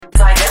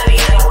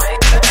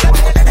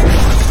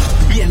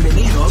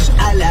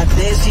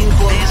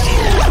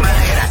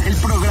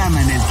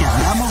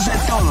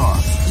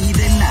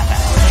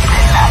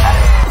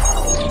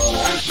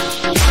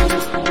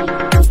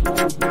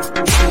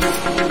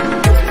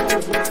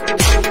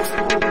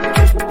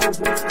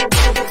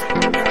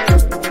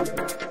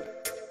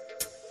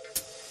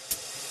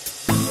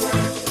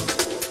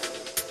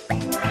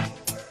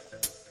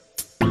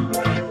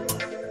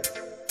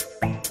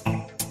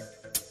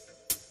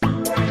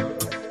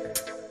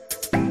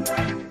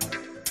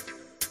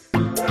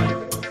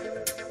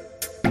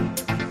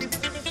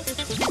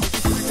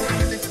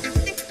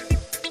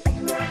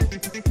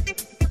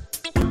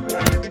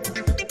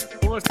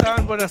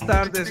buenas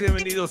tardes,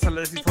 bienvenidos a la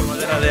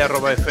desinformadera de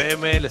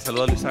 @FM. Les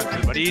saluda Luis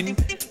Ángel Marín,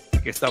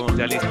 que estamos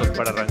ya listos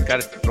para arrancar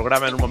este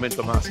programa. En un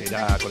momento más se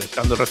irá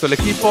conectando el resto del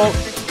equipo.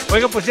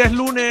 Oiga, pues ya es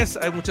lunes,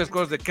 hay muchas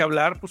cosas de qué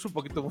hablar. Puse un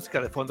poquito de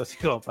música de fondo, así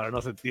como para no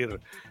sentir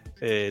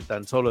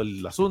tan solo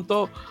el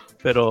asunto,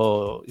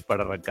 pero y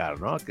para arrancar,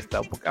 ¿no? Que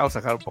está vamos a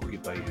dejar un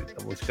poquito ahí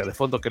la música de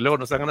fondo, que luego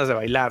nos dan ganas de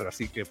bailar,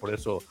 así que por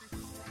eso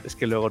es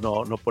que luego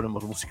no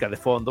ponemos música de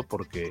fondo,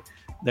 porque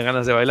dan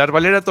ganas de bailar.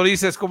 Valeria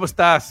Torices, ¿cómo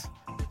estás?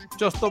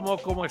 Chostomo,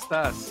 ¿cómo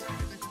estás?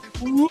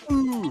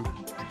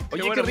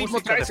 Oye, qué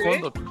ritmo traes, de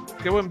fondo.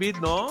 Qué buen beat,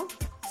 ¿no?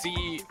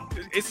 Sí,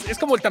 es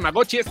como el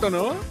Tamagotchi esto,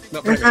 ¿no?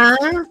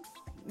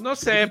 No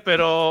sé,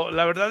 pero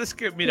la verdad es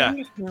que, mira,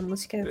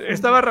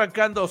 estaba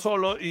arrancando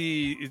solo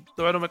y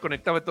todavía no me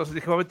conectaba, entonces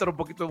dije, voy a meter un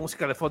poquito de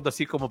música de fondo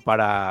así como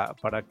para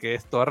que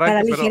esto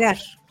arranque. Para aligerar.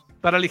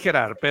 Para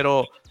aligerar,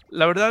 pero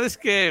la verdad es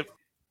que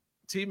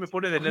sí me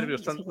pone de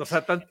nervios,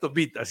 tanto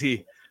beat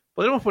así.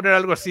 Podríamos poner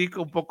algo así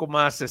un poco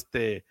más,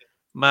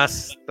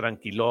 más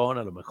tranquilón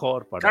a lo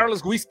mejor.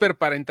 Carlos Whisper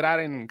para entrar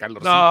en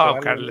calorcito. No,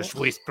 Carlos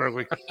Whisper,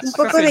 güey. Un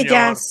poco de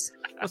jazz.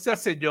 O sea,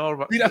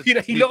 señor. Mira,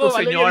 y luego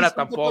señora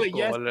tampoco.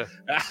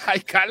 Ay,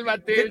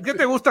 cálmate. ¿Qué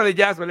te gusta de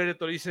jazz, Valeria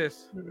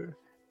Torices?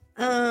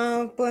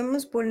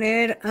 Podemos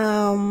poner,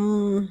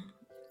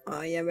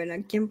 ay, a ver,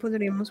 ¿a quién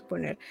podríamos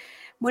poner?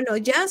 Bueno,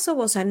 jazz o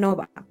bossa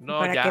nova,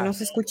 para que no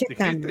se escuche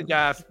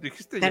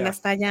dijiste tan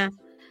hasta allá.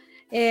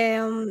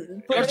 El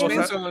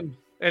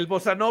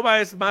bossa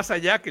nova es más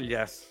allá que el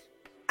jazz.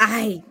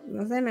 Ay,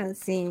 no sean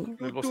así.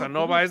 El bossa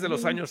nova es de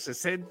los años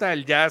 60,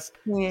 el jazz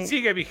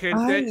sigue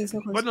vigente. Ay,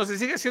 bueno, se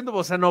sigue haciendo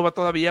bossa nova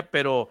todavía,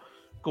 pero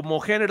como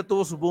género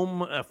tuvo su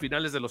boom a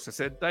finales de los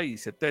 60 y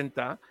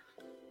 70.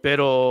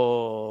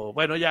 Pero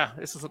bueno, ya,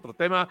 eso es otro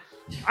tema.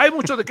 Hay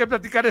mucho de qué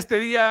platicar este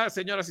día,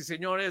 señoras y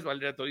señores.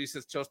 Valeria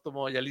Torices,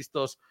 Chostomo, ya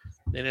listos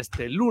en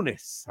este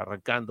lunes,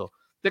 arrancando.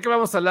 ¿De qué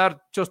vamos a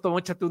hablar, Chostomo?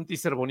 Échate un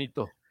teaser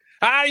bonito.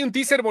 ¡Ay, un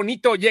teaser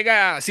bonito!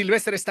 Llega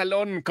Sylvester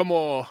Stallone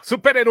como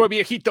superhéroe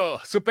viejito,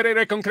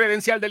 superhéroe con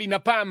credencial del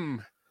INAPAM.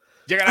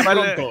 Llegará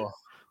pronto.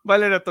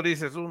 Valeria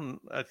Torices,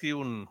 aquí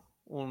un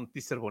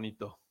teaser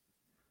bonito.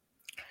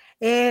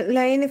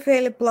 La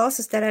NFL Plus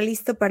estará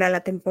listo para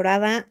la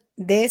temporada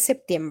de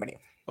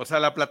septiembre. O sea,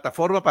 la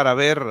plataforma para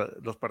ver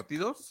los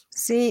partidos.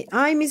 Sí,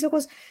 ay, mis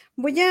ojos.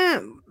 Voy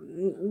a,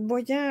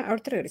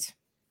 ahorita regreso.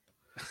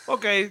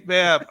 Ok,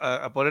 ve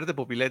a ponerte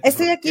pupilete.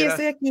 Estoy aquí.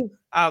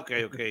 Ah, ok.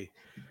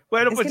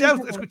 Bueno, pues ya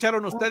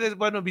escucharon ustedes.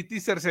 Bueno, mi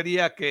teaser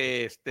sería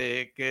que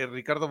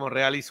Ricardo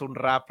Monreal hizo un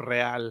rap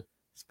real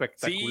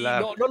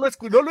espectacular. Sí,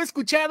 no lo he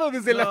escuchado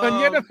desde la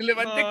mañana, me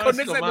levanté con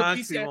esa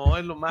noticia.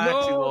 Es lo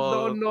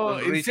máximo. No,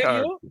 ¿en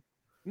serio?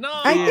 No.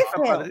 Ay, qué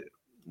feo.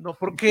 No,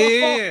 ¿por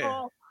qué?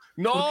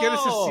 No. ¿Por qué eres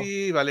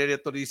así,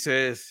 Valeria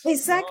Torices?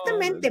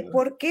 Exactamente,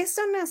 ¿por qué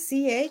son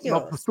así ellos?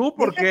 No, pues tú,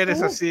 ¿por qué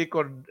eres así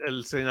con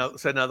el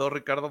senador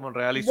Ricardo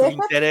Monreal y su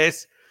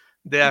interés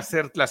de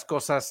hacer las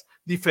cosas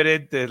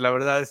diferentes? La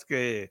verdad es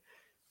que...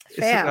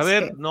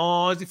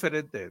 no, es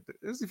diferente.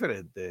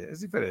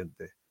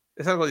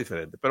 Es algo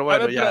diferente, pero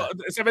bueno, ya.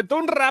 Pero se aventó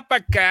un rap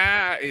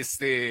acá,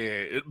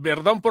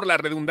 perdón por la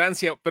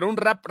redundancia, pero un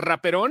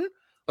raperón,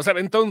 o sea,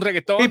 aventó un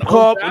reggaetón. Hip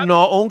hop,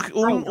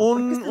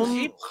 un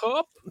hip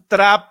hop.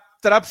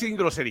 Trap sin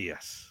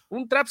groserías.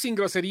 Un trap sin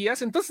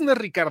groserías, entonces no es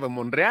Ricardo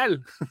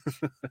Monreal.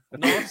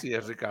 No, sí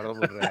es Ricardo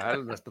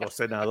Monreal, nuestro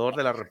senador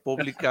de la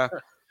República,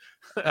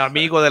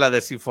 amigo de la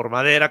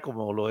desinformadera,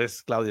 como lo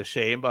es Claudia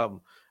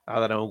Sheinbaum,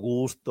 Adán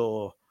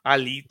Augusto,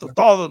 Alito,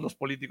 todos los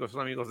políticos son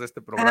amigos de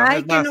este programa.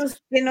 Ay,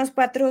 que nos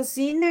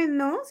patrocinen,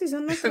 ¿no? Si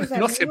son nuestros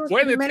amigos. No se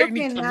puede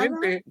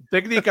técnicamente.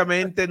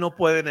 Técnicamente no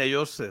pueden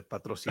ellos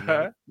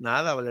patrocinar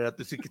nada, Valeria.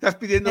 Si estás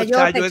pidiendo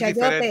chayo es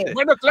diferente.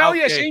 Bueno,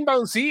 Claudia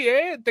Sheinbaum sí,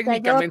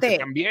 técnicamente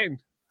también.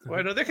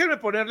 Bueno, déjenme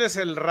ponerles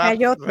el rap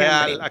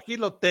real. Aquí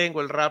lo tengo,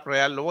 el rap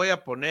real. Lo voy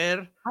a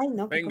poner. Ay,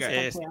 no. Venga,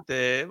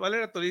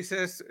 Valeria, tú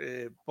dices,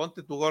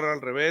 ponte tu gorra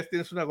al revés.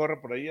 ¿Tienes una gorra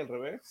por ahí al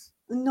revés?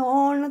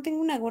 No tengo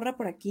una gorra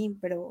por aquí,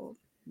 pero...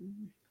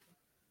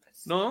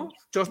 ¿No?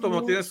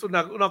 Chostomo, tienes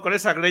una con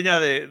esa greña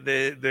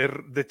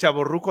de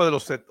chavorruco de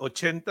los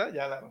 80,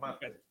 ya la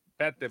armaste.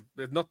 Espérate,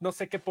 no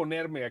sé qué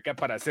ponerme acá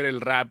para hacer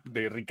el rap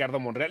de Ricardo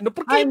Monreal. No,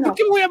 ¿por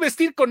qué voy a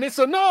vestir con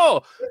eso?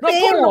 No,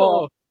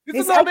 ponlo.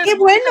 Qué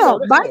bueno,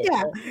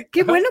 vaya,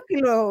 qué bueno que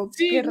lo...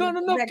 Sí,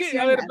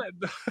 a ver.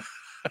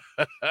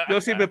 Yo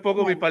sí me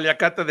pongo mi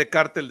paliacata de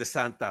Cártel de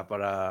Santa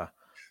para...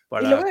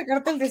 Y luego de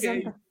Cártel de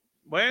Santa.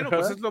 Bueno,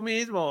 pues es lo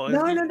mismo.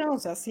 No, o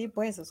sea, sí,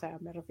 pues, o sea,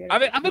 me refiero. A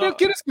ver, no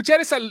quiero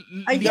escuchar esa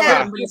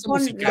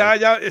música.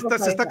 Ya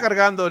se está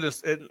cargando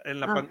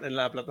en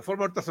la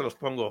plataforma, ahorita se los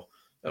pongo.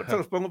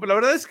 Pero la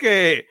verdad es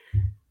que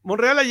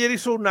Monreal ayer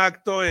hizo un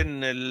acto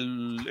en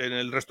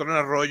el restaurante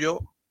Arroyo,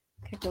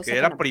 que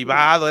era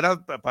privado,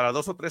 era para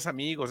 2 o 3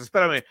 amigos.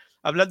 Espérame,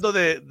 hablando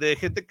de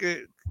gente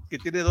que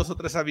tiene 2 o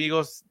 3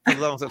 amigos,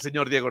 saludamos al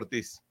señor Diego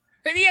Ortiz.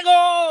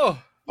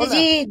 ¡Diego! Hola.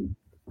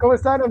 ¿Cómo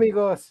están,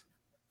 amigos?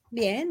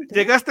 Bien.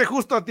 Llegaste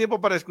justo a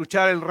tiempo para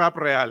escuchar el rap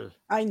real.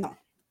 Ay, no.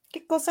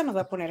 ¿Qué cosa nos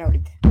va a poner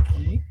ahorita?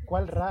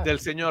 ¿Cuál rap? Del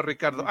señor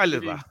Ricardo. Ahí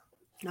les va.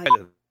 Ay.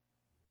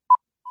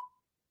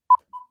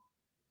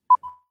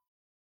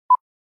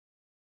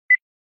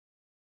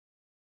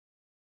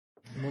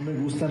 No me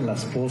gustan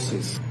las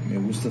poses, me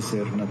gusta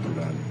ser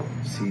natural,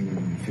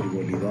 sin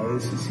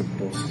frivolidades y sin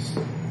poses.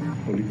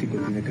 El político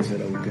tiene que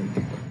ser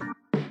auténtico.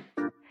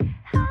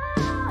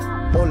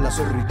 Hola,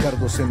 soy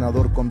Ricardo,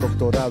 senador con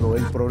doctorado.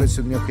 El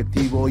progreso es mi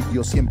objetivo y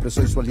yo siempre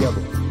soy su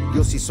aliado.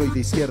 Yo sí soy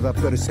de izquierda,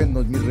 pero ese no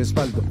es mi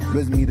respaldo. Lo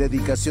es mi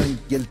dedicación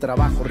y el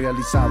trabajo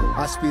realizado.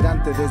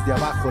 Aspirante desde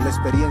abajo, la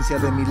experiencia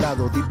de mi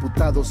lado.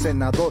 Diputado,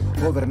 senador,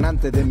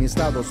 gobernante de mi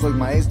estado. Soy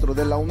maestro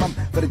de la UNAM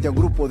frente a un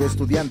grupo de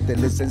estudiantes.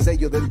 Les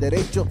enseño del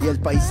derecho y el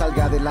país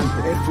salga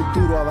adelante. El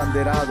futuro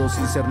abanderado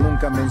sin ser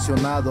nunca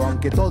mencionado.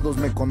 Aunque todos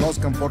me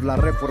conozcan por las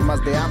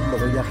reformas de AMLO.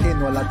 Soy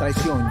ajeno a la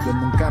traición, yo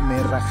nunca me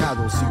he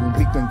rajado. Sigo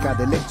invicto en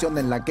cada elección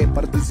en la que he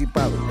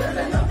participado. El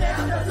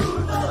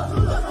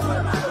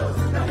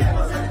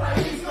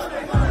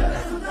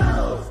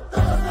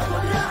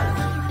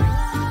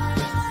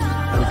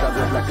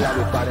cambio es la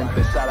clave para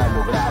empezar a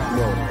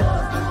lograrlo.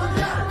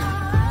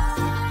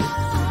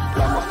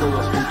 Vamos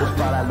todos juntos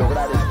para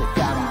lograr este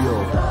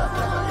cambio.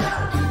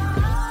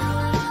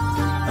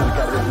 El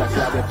cambio es la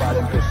clave para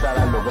empezar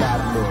a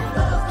lograrlo.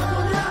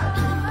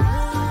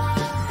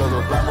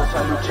 Todos vamos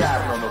a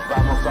luchar, no nos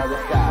vamos a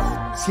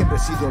dejar. Siempre he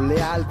sido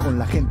leal con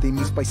la gente y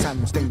mis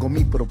paisanos. Tengo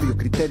mi propio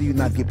criterio y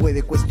nadie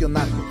puede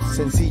cuestionarlo.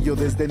 Sencillo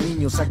desde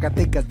niño,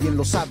 Zacatecas bien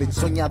lo saben.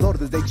 Soñador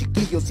desde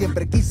chiquillo,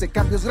 siempre quise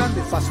cambios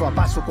grandes. Paso a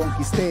paso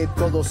conquisté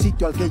todo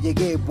sitio al que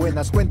llegué.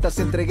 Buenas cuentas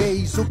entregué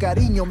y su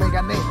cariño me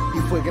gané. Y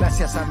fue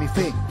gracias a mi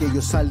fe que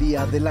yo salí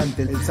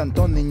adelante. El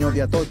santón niño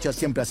de Atocha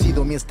siempre ha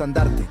sido mi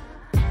estandarte.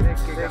 Sé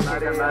que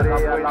ganaré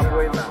a la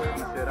buena y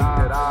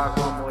será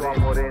como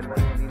morena.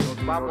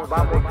 Vamos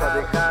a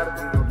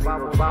dejar,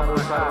 nos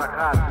vamos a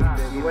rajar,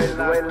 te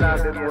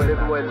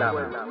duela.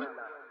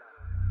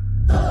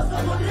 Todos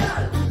somos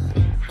real.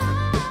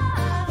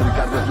 El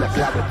cambio es la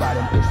clave para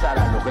empezar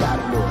a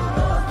lograrlo.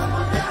 Todos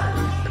somos real.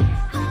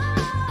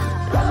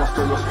 Vamos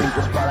todos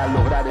juntos para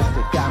lograr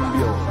este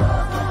cambio.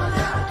 Todos somos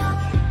real.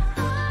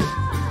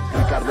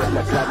 El cambio es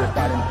la clave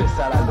para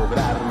empezar a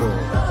lograrlo.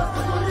 Todos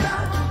somos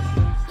real.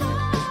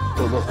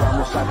 Todos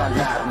vamos a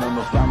ganar, no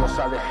nos vamos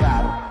a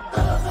dejar.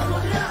 Todos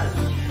somos real.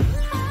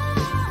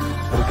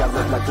 El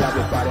cambio es la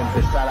clave para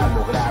empezar a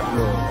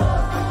lograrlo.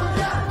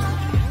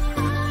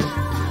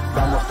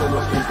 Vamos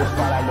todos juntos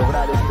para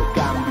lograr este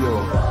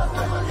cambio.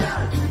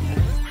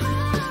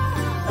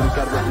 El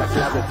cambio es la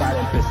clave para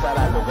empezar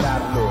a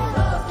lograrlo.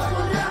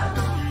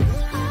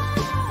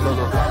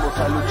 Todos vamos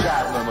a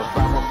luchar, no nos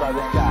vamos a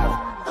dejar.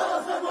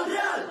 Todos somos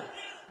real.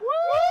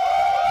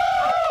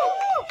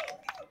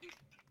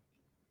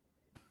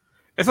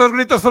 Esos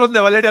gritos fueron de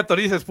Valeria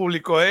Torices,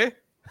 público, ¿eh?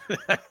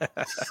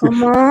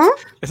 ¿Cómo?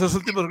 Esos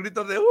últimos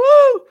gritos de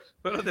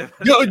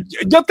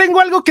Yo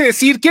tengo algo que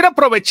decir. Quiero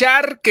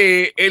aprovechar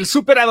que el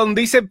súper a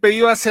donde hice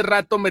pedido hace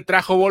rato me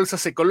trajo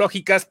bolsas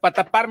ecológicas para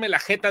taparme la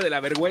jeta de la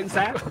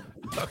vergüenza.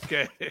 Ok.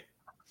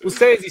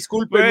 Ustedes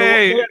disculpen,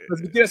 Güey, no voy a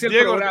transmitir así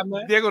el programa.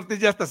 Diego Ortiz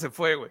ya hasta se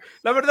fue, güey.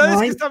 La verdad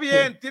es que está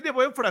bien, tiene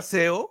buen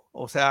fraseo,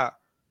 o sea,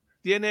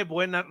 tiene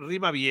buena,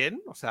 rima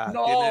bien, o sea,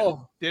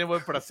 tiene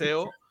buen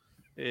fraseo.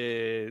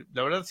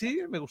 La verdad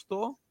sí, me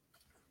gustó.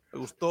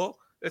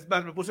 Es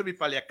más, me puse mi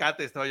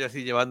paliacate, estaba yo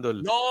así llevando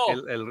el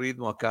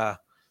ritmo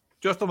acá.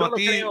 Yo esto,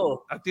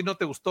 ¿a ti no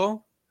te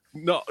gustó?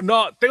 No,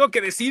 tengo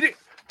que decir,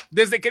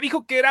 desde que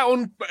dijo que era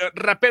un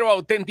rapero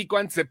auténtico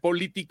antes de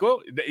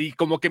político, y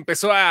como que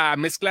empezó a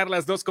mezclar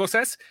las dos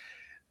cosas,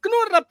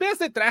 no rapeas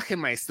de traje,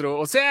 maestro.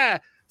 O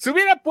sea, se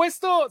hubiera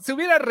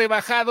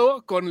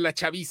rebajado con la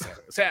chaviza.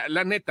 O sea,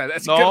 la neta.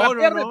 Así que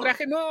rapear de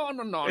traje, no.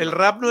 El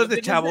rap no es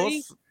de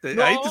chavos.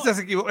 Ahí te estás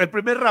equivocando. El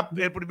primer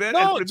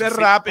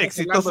rap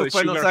exitoso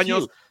fue en los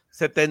años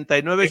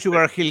 79,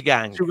 Sugar Hill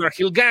Gang. Sugar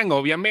Hill Gang,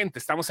 obviamente.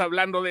 Estamos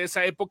hablando de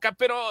esa época,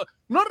 pero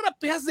no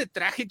rapeas de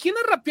traje. ¿Quién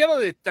ha rapeado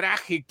de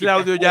traje?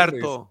 Claudio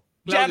Yarto.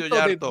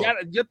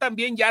 Yo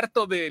también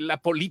yarto de la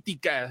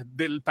política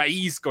del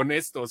país con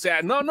esto. O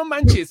sea, no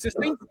manches,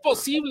 está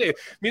imposible.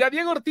 Mira,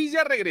 Diego Ortiz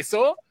ya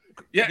regresó.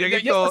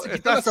 Dieguito,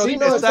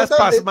 estás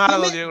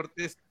pasmado, Diego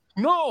Ortiz.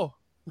 No.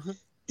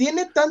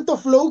 Tiene tanto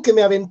flow que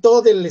me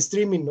aventó del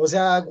streaming. O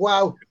sea,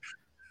 wow.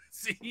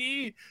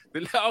 Sí,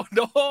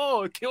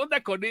 no, ¿qué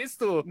onda con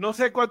esto? No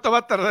sé cuánto va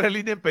a tardar el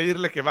INE en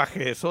pedirle que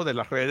baje eso de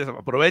las redes.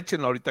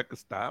 Aprovechenlo ahorita que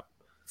está.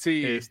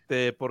 Sí.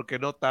 Porque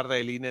no tarda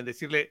el INE en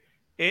decirle.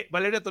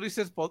 Valeria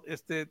Torices,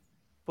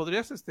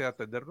 ¿podrías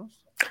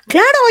atendernos?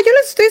 Claro, yo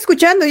los estoy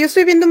escuchando, yo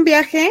estoy viendo un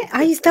viaje,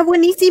 ay, está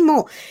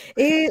buenísimo.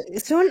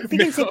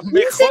 Fíjense,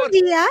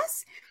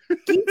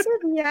 15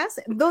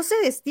 días, 12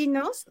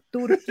 destinos,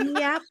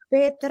 Turquía,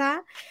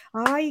 Petra,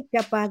 ay,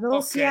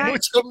 Capadocia. Okay,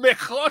 mucho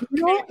mejor.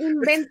 No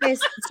inventes,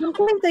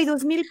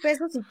 52,000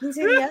 pesos y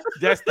 15 días.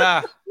 Ya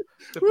está.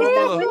 Te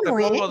pongo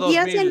 2000.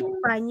 Guías del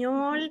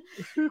español,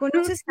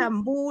 conoces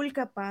Estambul,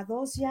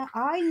 Capadocia.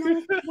 Ay, no,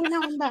 qué buena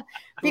onda.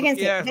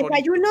 Fíjense,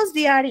 desayunos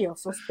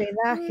diarios,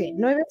 hospedaje,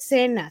 9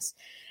 cenas,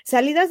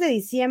 salidas de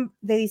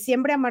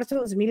diciembre a marzo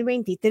de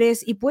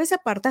 2023 y puedes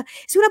apartar.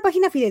 Es una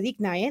página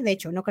fidedigna, de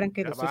hecho, no crean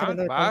que lo estoy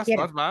sacando de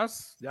cualquiera.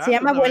 Ya, se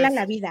llama Vuela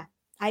la Vida.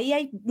 Ahí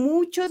hay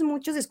muchos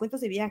descuentos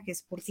de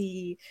viajes, por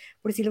si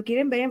lo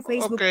quieren ver en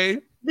Facebook.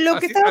 Okay. Lo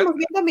que estábamos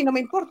viendo a mí no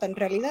me importa, en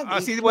realidad.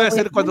 Así voy a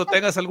hacer cuando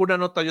tengas alguna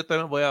nota, yo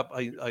también voy a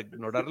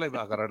ignorarla y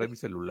agarraré mi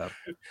celular.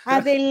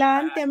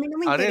 Adelante, a mí no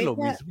me interesa. Haré lo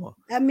mismo.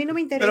 A mí no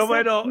me interesa. Pero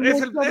bueno,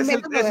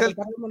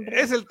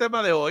 es el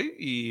tema de hoy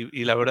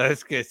y la verdad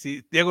es que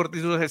sí, Diego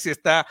Ortiz no sé si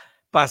está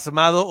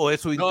pasmado o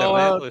es su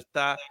internet o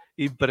está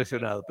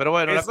impresionado. Pero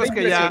bueno, la cosa es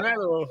que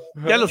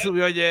ya lo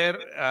subió ayer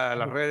a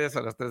las redes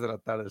a las 3 de la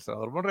tarde el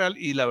senador Monreal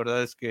y la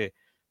verdad es que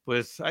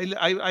pues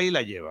ahí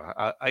la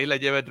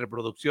lleva en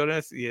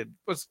reproducciones y en,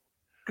 pues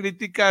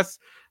críticas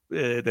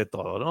de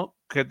todo, ¿no?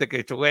 Gente que ha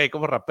dicho, güey,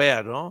 ¿cómo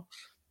rapea, no?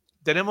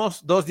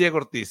 Tenemos 2 Diego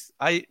Ortiz,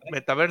 hay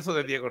metaverso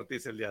de Diego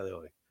Ortiz el día de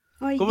hoy.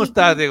 Ay, ¿cómo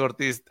estás, Diego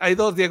Ortiz? Hay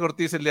 2 Diego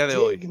Ortiz el día de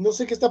hoy. No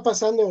sé qué está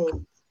pasando.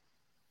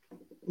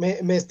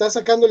 Me está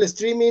sacando el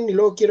streaming y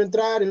luego quiero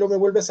entrar y luego me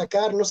vuelve a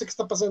sacar, no sé qué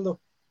está pasando.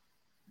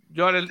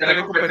 Yo haré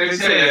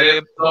competencia y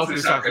haré 2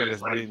 Luis Ángeles,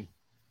 Marín.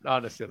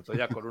 No es cierto,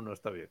 ya con uno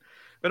está bien.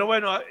 Pero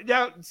bueno,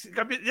 ya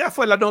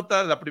fue la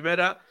nota, la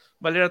primera.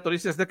 Valeria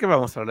Torices, ¿de qué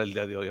vamos a hablar el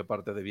día de hoy,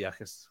 aparte de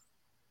viajes?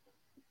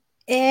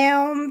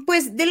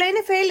 Pues de la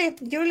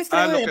NFL, yo les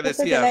traigo de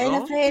la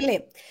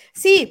NFL.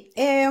 Sí,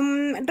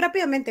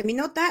 rápidamente mi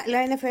nota,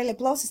 la NFL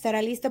Plus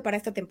estará lista para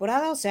esta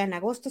temporada, o sea, en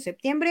agosto,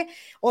 septiembre.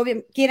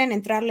 Obviamente quieren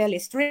entrarle al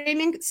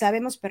streaming,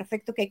 sabemos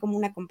perfecto que hay como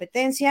una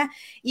competencia.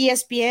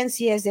 ESPN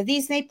sí es de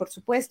Disney, por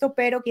supuesto,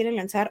 pero quieren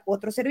lanzar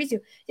otro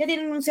servicio. Ya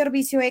tienen un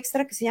servicio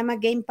extra que se llama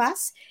Game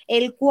Pass,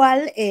 el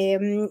cual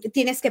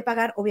tienes que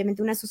pagar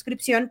obviamente una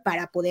suscripción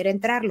para poder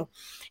entrarlo.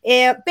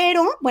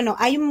 Pero bueno,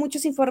 hay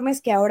muchos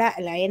informes que ahora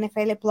la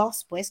NFL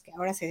Plus, pues que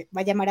ahora se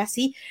va a llamar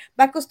así,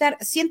 va a costar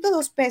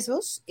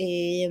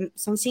 $102,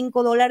 son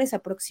 $5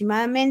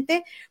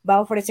 aproximadamente, va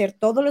a ofrecer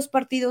todos los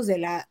partidos de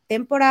la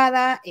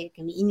temporada que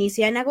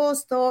inicia en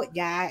agosto,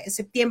 ya es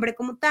septiembre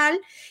como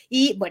tal,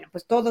 y bueno,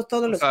 pues todos los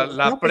juegos,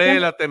 la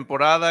la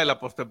temporada, la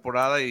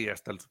postemporada y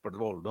hasta el Super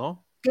Bowl,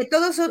 ¿no? Que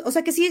todos son, o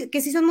sea, que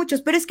sí son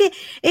muchos, pero es que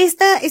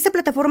esta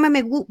plataforma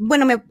me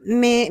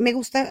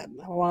gusta,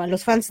 o a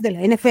los fans de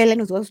la NFL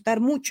nos va a gustar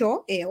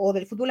mucho, o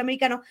del fútbol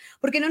americano,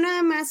 porque no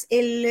nada más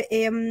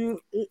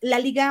la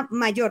liga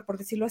mayor, por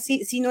decirlo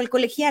así, sino el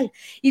colegial,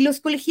 y los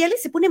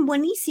colegiales se ponen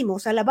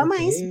buenísimos. Alabama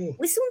es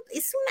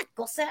una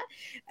cosa,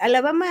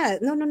 Alabama,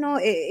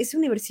 es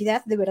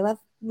universidad de verdad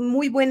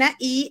muy buena,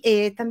 y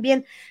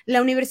también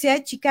la Universidad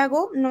de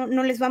Chicago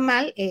no les va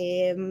mal,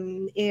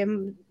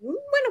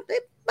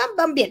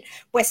 van bien.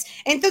 Pues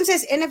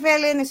entonces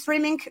NFL en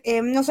streaming,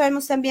 no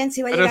sabemos también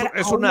si va a llegar.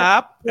 Es una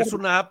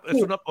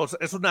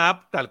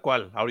app tal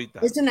cual ahorita.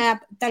 Es una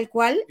app tal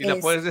cual. Y la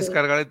puedes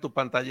descargar en tu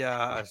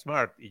pantalla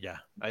smart y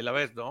ya, ahí la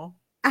ves, ¿no?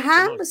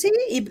 Ajá, pues sí,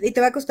 y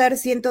te va a costar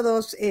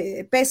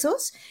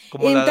 $102.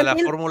 Como la de la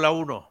Fórmula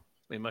 1,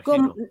 me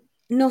imagino.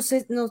 No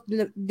sé,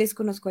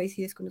 desconozco, ahí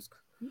sí desconozco.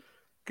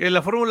 Que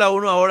la Fórmula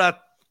 1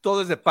 ahora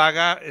todo es de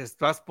paga,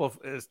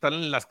 están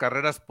en las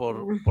carreras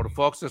por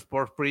Fox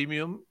Sports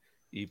Premium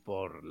y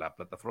por la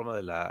plataforma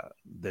de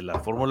la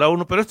Fórmula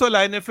 1, pero esto de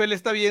la NFL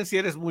está bien si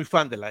eres muy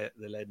fan de la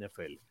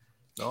NFL,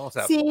 ¿no? O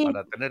sea, sí,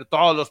 para tener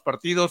todos los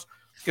partidos,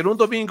 que en un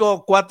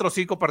domingo 4 o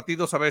 5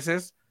 partidos a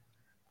veces,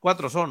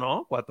 4 son,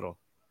 ¿no? 4.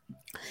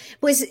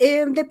 Pues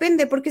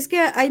depende, porque es que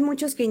hay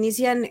muchos que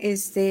inician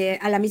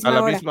a la misma hora.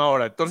 A la misma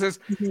hora, entonces,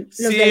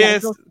 sí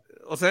es,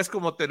 o sea, es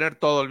como tener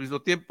todo al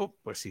mismo tiempo,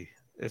 pues sí,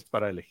 es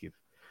para elegir.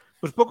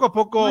 Pues poco a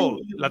poco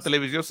la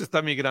televisión se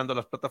está migrando a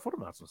las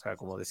plataformas, o sea,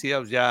 como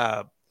decías,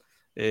 ya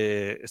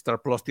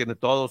Star Plus tiene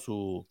todo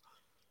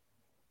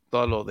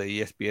lo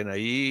de ESPN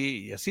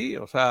ahí y así,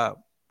 o sea,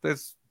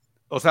 pues,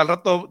 al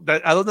rato,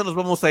 ¿a dónde nos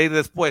vamos a ir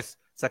después?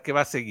 O sea, ¿qué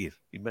va a seguir?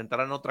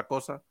 ¿Inventarán otra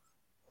cosa?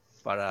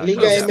 Para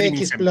Liga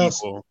MX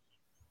Plus.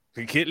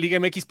 ¿Qué? ¿Liga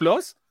MX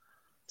Plus?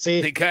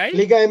 Sí, Liga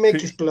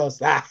MX Plus.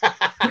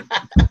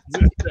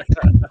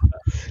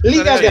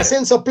 Liga de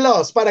Ascenso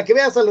Plus, para que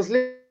veas a los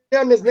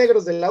Leones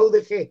Negros de la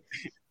UDG.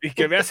 Y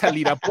que veas al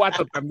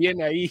Irapuato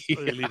también ahí.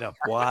 El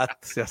Irapuato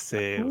se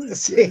hace.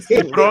 Sí.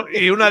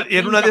 Y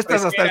en una de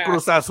estas hasta el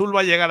Cruz Azul va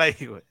a llegar ahí,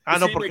 güey.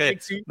 No, porque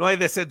no hay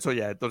descenso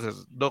ya,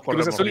 entonces no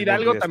corremos. ¿Cruz Azul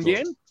Hidalgo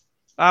también?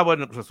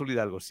 Bueno, Cruz Azul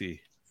Hidalgo sí.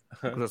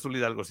 Cruz Azul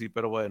Hidalgo sí,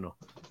 pero bueno,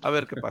 a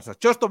ver qué pasa.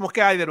 Chóstomo,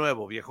 ¿qué hay de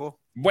nuevo, viejo?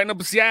 Bueno,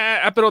 pues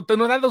ya, pero te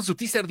no ha dado su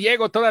teaser,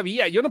 Diego,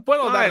 todavía. Yo no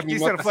puedo dar el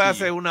teaser fue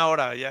hace una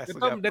hora, ya. De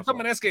todas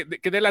maneras que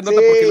dé la nota,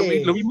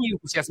 porque lo vi muy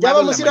entusiasmado. Ya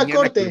vamos a ir a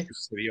corte.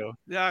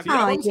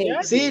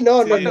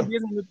 No.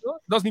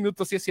 2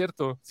 minutos, sí es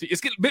cierto. Sí,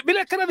 es que ve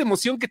la cara de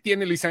emoción que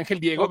tiene Luis Ángel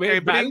Diego. Okay,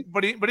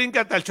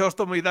 bríncate al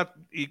Chóstomo y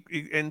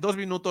en 2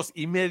 minutos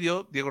y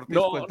medio, Diego Ortiz,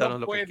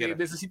 cuéntanos lo que quieras.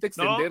 Necesita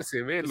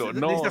extenderse, velo.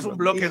 ¿Necesitas un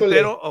bloque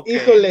entero?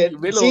 Híjole,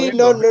 sí,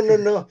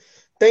 no.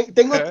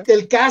 Tengo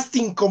el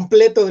casting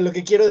completo de lo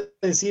que quiero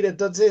decir,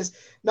 entonces,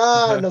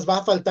 no, nos va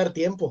a faltar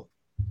tiempo.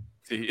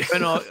 Sí.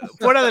 Bueno,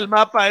 fuera del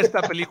mapa,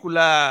 esta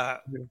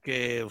película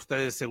que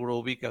ustedes seguro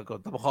ubican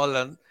con Tom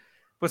Holland,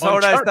 pues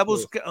ahora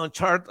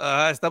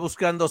está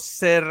buscando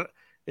ser,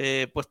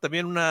 pues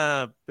también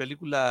una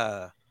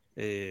película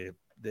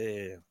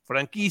de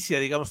franquicia,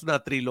 digamos,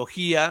 una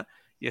trilogía,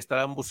 y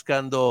estarán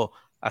buscando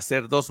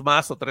hacer 2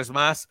 más o 3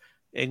 más,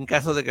 en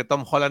caso de que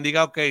Tom Holland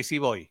diga, ok, sí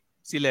voy,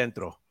 sí le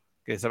entro,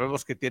 que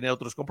sabemos que tiene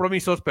otros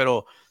compromisos,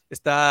 pero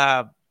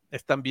están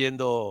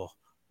viendo,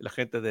 la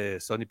gente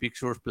de Sony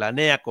Pictures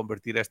planea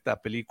convertir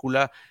esta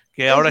película,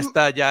 que ahora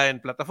está ya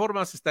en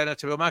plataformas, está en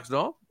HBO Max,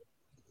 ¿no?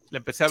 La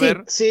empecé a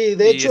ver. Sí,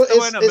 de hecho es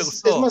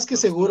más que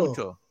seguro.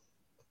 Mucho.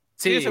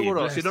 Sí,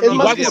 seguro. Si no, es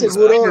más que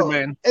seguro.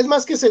 Es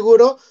más que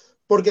seguro,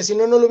 porque si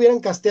no, no lo hubieran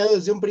casteado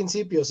desde un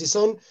principio. Si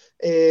son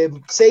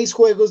 6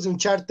 juegos de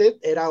Uncharted,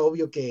 era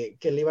obvio que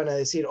le iban a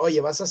decir, oye,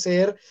 vas a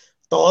hacer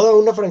toda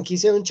una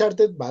franquicia de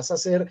Uncharted, vas a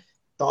hacer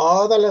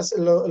todas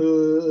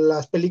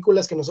las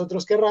películas que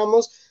nosotros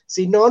querramos.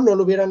 Si no, no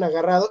lo hubieran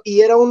agarrado.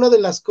 Y era una de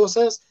las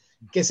cosas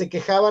que se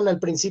quejaban al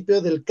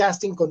principio del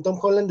casting con Tom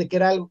Holland, de que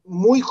era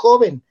muy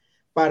joven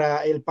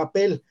para el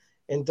papel.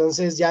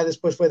 Entonces ya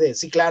después fue de,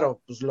 sí,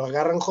 claro, pues lo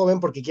agarran joven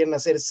porque quieren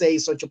hacer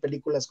 6, 8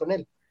 películas con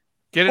él.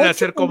 Quieren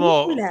hacer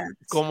 ¿cómo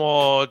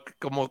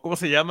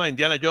se llama?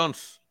 Indiana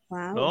Jones,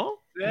 wow.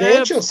 ¿no? De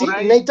hecho, sí,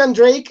 Nathan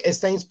Drake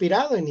está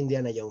inspirado en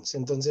Indiana Jones,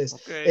 entonces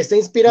está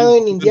inspirado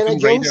en Indiana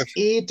Jones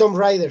y Tomb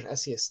Raider,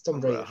 así es,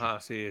 Tomb Raider. Ajá,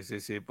 sí,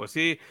 pues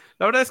sí.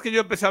 La verdad es que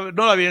yo empecé a ver,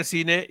 no la vi en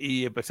cine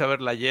y empecé a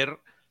verla ayer,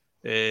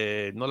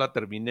 no la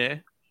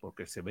terminé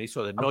porque se me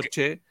hizo de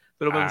noche,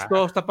 pero me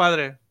gustó, está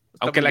padre.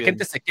 Aunque la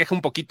gente se queja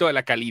un poquito de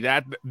la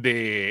calidad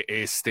de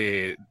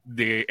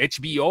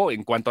HBO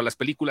en cuanto a las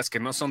películas que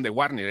no son de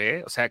Warner,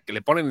 ¿eh? O sea, que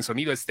le ponen el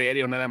sonido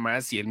estéreo nada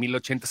más y el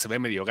 1080 se ve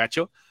medio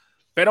gacho.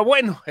 Pero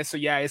bueno, eso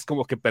ya es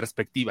como que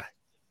perspectiva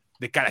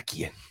de cada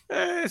quien.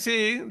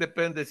 Sí,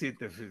 depende si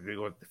te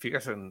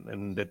fijas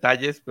en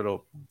detalles,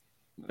 pero...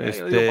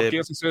 Yo digo porque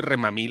yo sí soy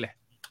remamila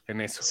en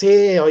eso.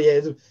 Sí,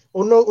 oye,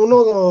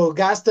 uno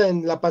gasta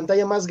en la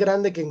pantalla más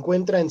grande que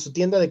encuentra en su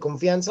tienda de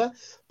confianza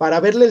para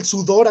verle el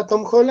sudor a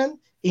Tom Holland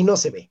y no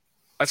se ve.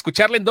 A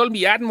escucharle en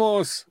Dolby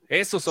Atmos,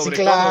 eso sobre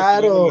sí,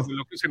 claro. todo. Las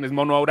locuciones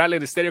monoaural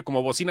en estéreo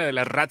como bocina de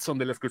las Ratson,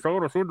 de las que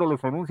estaban haciendo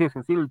los anuncios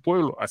así del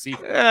pueblo, así.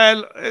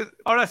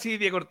 Ahora sí,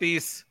 Diego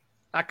Ortiz,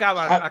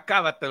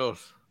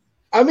 acábatelos.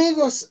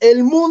 Amigos,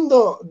 el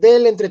mundo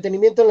del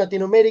entretenimiento en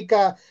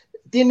Latinoamérica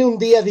tiene un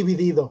día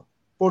dividido,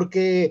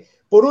 porque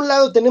por un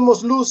lado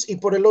tenemos luz y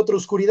por el otro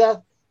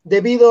oscuridad,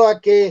 debido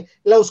a que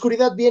la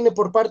oscuridad viene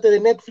por parte de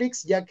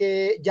Netflix, ya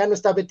que ya no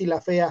está Betty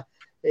la Fea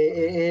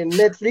en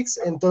Netflix,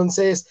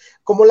 entonces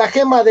como la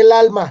gema del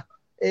alma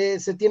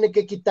se tiene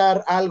que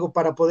quitar algo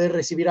para poder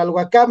recibir algo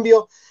a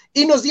cambio,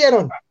 y nos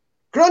dieron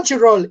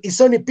Crunchyroll y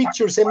Sony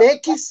Pictures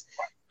MX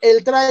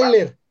el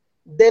tráiler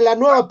de la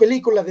nueva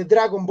película de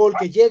Dragon Ball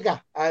que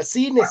llega a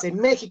cines en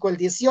México el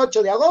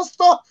 18 de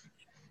agosto.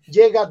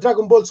 Llega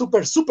Dragon Ball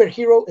Super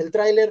Hero, el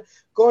tráiler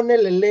con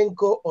el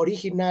elenco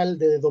original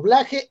de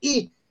doblaje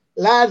y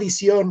la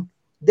adición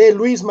de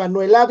Luis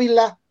Manuel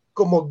Ávila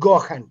como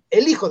Gohan,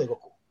 el hijo de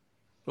Goku.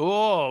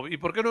 ¿Y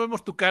por qué no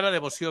vemos tu cara de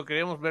emoción?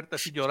 Queríamos verte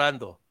así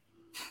llorando.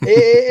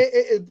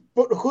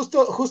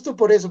 Justo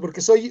por eso,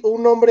 porque soy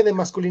un hombre de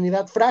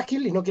masculinidad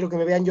frágil y no quiero que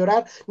me vean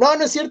llorar. No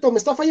es cierto, me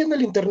está fallando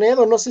el internet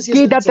o no sé si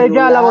quítate es el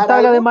celular, ya la botarga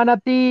algo de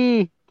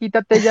manatí,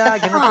 quítate ya,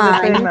 que no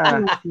te dé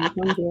pena.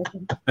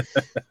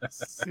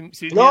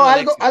 No,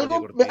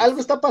 algo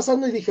está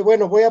pasando y dije,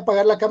 bueno, voy a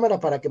apagar la cámara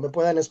para que me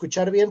puedan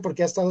escuchar bien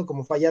porque ha estado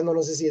como fallando,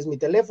 no sé si es mi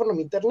teléfono,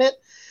 mi internet,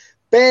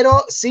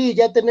 pero sí,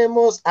 ya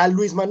tenemos a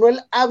Luis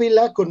Manuel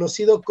Ávila,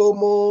 conocido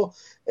por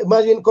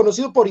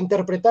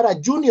interpretar a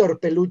Junior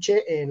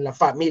Peluche en La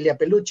Familia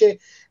Peluche.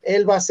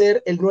 Él va a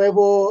ser el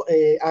nuevo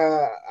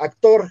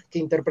actor que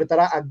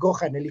interpretará a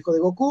Gohan, el hijo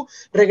de Goku.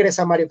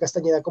 Regresa Mario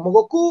Castañeda como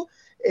Goku,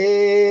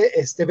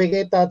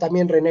 Vegeta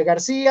también René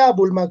García,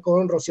 Bulma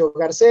con Rocío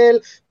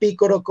Garcel,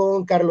 Pícoro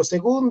con Carlos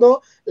II.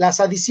 Las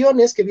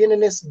adiciones que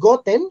vienen es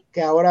Goten,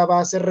 que ahora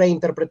va a ser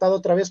reinterpretado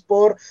otra vez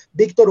por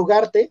Víctor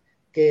Ugarte,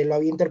 que lo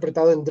había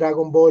interpretado en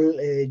Dragon Ball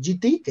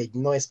GT, que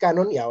no es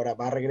canon y ahora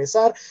va a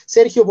regresar.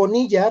 Sergio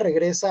Bonilla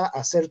regresa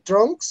a ser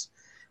Trunks,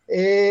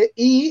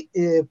 y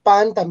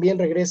Pan también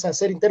regresa a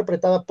ser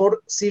interpretada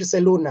por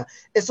Circe Luna.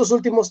 Estos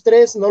últimos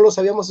 3 no los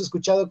habíamos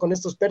escuchado con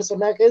estos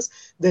personajes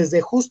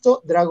desde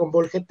justo Dragon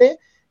Ball GT,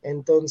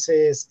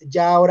 entonces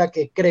ya ahora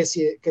que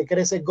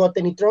crece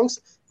Goten y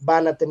Trunks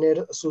van a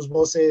tener sus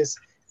voces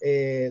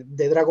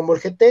de Dragon Ball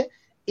GT,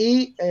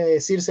 y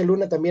Circe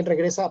Luna también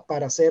regresa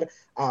para hacer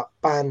a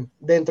Pan.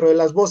 Dentro de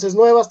las voces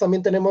nuevas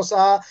también tenemos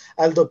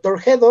al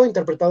Dr. Hedo,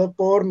 interpretado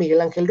por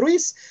Miguel Ángel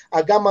Ruiz,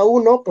 a Gamma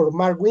 1 por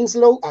Mark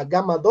Winslow, a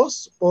Gamma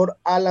 2 por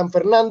Alan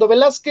Fernando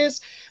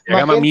Velázquez,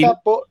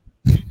 Magenta por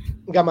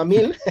Gamma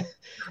 1000,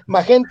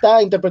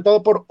 Magenta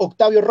interpretado por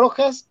Octavio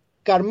Rojas,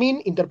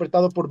 Carmín,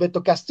 interpretado por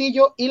Beto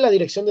Castillo, y la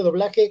dirección de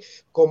doblaje,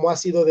 como ha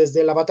sido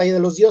desde la Batalla de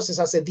los Dioses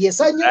hace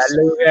 10 años,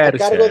 a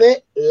cargo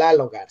de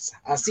Lalo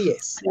Garza. Así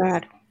es.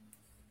 Claro.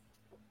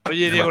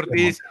 Oye, Diego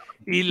Ortiz,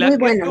 ¿y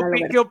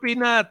qué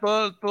opina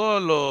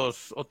todos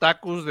los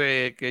otakus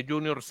de que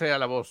Junior sea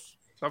la voz?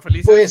 ¿Están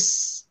felices?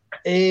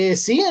 Pues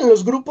sí, en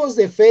los grupos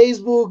de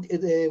Facebook,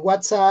 de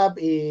WhatsApp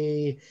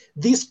y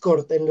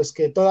Discord, en los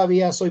que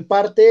todavía soy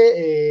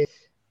parte,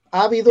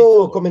 ha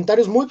habido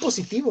comentarios muy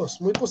positivos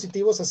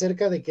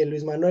acerca de que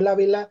Luis Manuel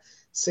Ávila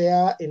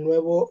sea el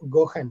nuevo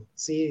Gohan.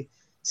 Sí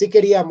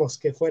queríamos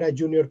que fuera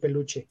Junior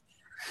Peluche.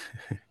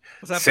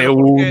 O sea,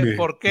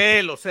 ¿por qué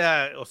él? O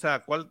sea,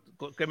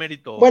 ¿qué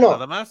mérito? Bueno,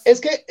 ¿Nada más?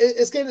 es que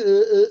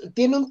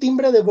tiene un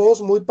timbre de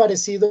voz muy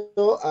parecido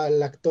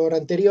al actor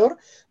anterior,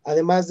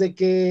 además de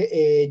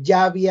que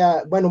ya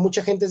había, bueno,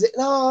 mucha gente dice,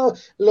 no,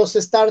 los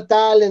Star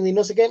Talent y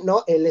no sé qué,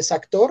 no, él es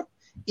actor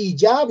y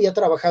ya había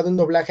trabajado en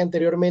doblaje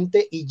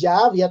anteriormente y ya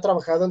había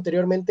trabajado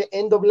anteriormente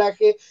en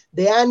doblaje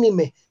de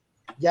anime,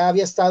 ya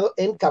había estado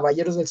en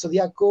Caballeros del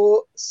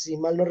Zodiaco, si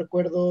mal no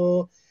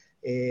recuerdo,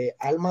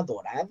 Alma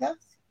Dorada,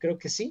 creo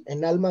que sí,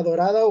 en Alma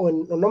Dorada o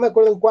no me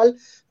acuerdo en cuál,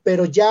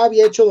 pero ya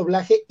había hecho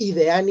doblaje y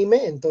de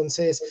anime,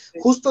 entonces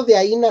justo de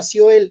ahí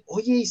nació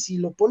oye, y si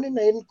lo ponen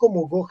a él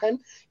como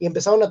Gohan, y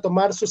empezaron a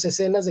tomar sus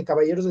escenas de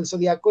Caballeros del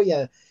Zodiaco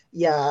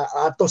y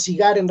a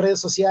tosigar en redes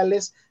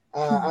sociales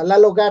a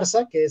Lalo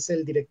Garza, que es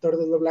el director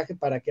de doblaje,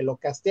 para que lo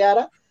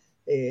casteara,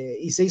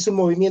 y se hizo un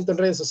movimiento en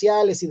redes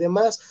sociales y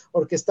demás,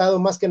 orquestado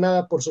más que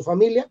nada por su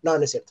familia, no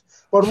es cierto,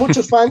 por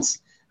muchos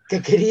fans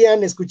que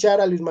querían escuchar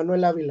a Luis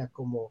Manuel Ávila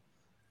como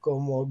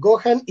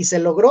Gohan, y se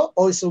logró.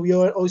 Hoy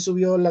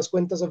subió las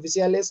cuentas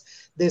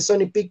oficiales de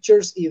Sony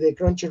Pictures y de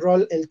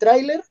Crunchyroll el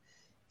tráiler,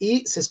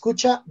 y se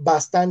escucha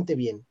bastante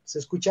bien, se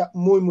escucha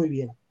muy muy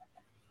bien.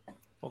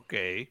 Ok,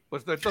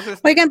 pues entonces...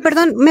 Oigan,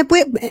 perdón,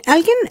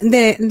 ¿alguien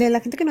de la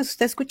gente que nos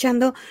está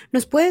escuchando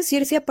nos puede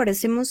decir si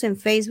aparecemos en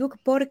Facebook?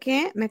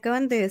 Porque me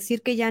acaban de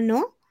decir que ya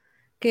no,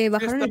 que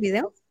bajaron el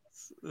video.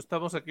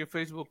 Estamos aquí en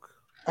Facebook.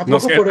 No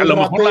sé, a lo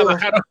mejor la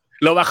bajaron.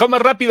 Lo bajó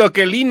más rápido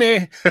que el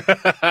INE.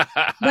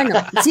 Bueno,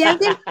 si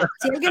alguien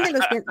de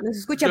los que nos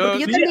escucha, porque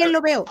yo también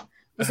lo veo.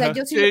 O sea,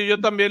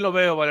 yo también lo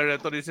veo, Valeria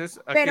Torices.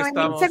 Pero en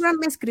Instagram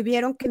me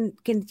escribieron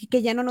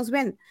que ya no nos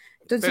ven.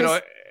 Entonces, pero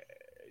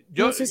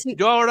no sé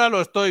yo ahora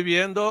lo estoy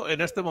viendo, en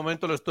este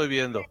momento lo estoy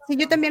viendo. Sí,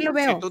 yo también lo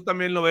veo. Si tú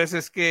también lo ves,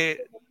 es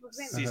que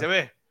sí se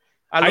ve.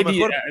 A lo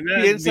mejor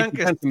piensan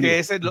que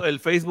es el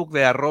Facebook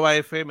de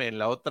 @FM en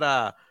la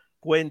otra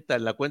cuenta,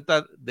 en la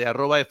cuenta de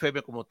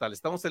 @FM como tal.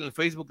 Estamos en el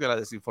Facebook de la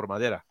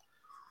Desinformadera.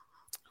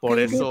 Por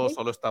eso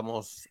solo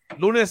estamos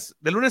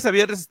de lunes a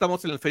viernes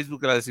estamos en el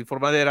Facebook de la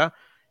Desinformadera,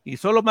 y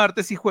solo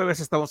martes y jueves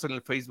estamos en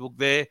el Facebook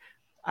de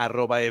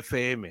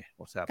 @FM.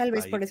 O sea, tal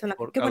vez ahí, por eso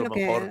qué bueno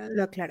que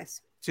lo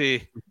aclaras.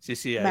 Sí,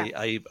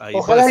 ahí.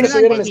 Ojalá nos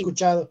hubieran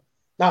escuchado.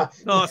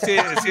 No, sí,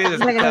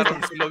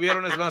 escucharon. Si lo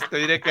vieron, es más, te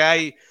diré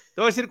que te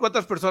voy a decir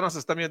cuántas personas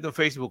están viendo en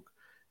Facebook.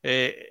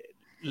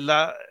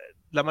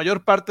 La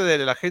mayor parte de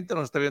la gente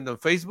nos está viendo en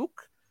Facebook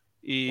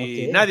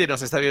y nadie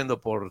nos está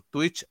viendo por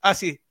Twitch.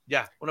 Sí,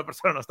 ya, una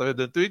persona nos está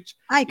viendo en Twitch.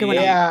 Ay, qué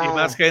bueno. Y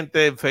más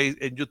gente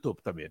en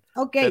YouTube también.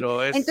 Ok,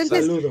 pero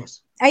entonces,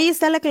 saludos. Ahí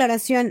está la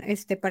aclaración,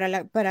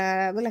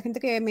 para la gente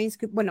que me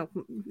inscribió. Bueno.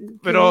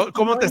 Pero,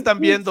 ¿cómo te están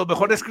viendo?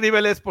 Mejor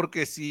escríbeles,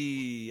 porque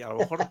si a lo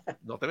mejor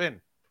no te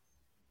ven.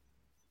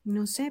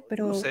 No sé,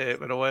 pero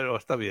bueno,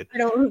 está bien.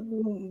 Pero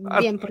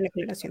bien por la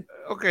aclaración.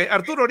 Ok,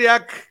 Arturo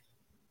Oriac.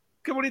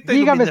 Qué bonita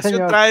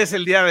iluminación traes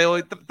el día de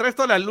hoy. ¿Traes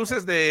todas las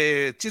luces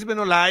de Chisme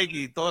No Like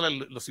y todos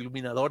los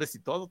iluminadores y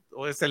todo?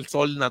 ¿O es el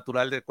sol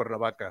natural de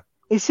Cuernavaca?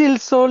 Es el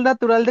sol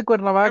natural de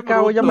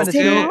Cuernavaca. Hoy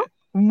amaneció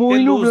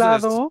muy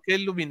nublado. ¿Qué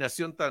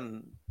iluminación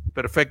tan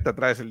perfecta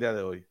traes el día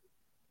de hoy?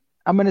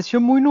 Amaneció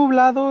muy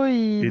nublado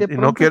y de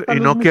pronto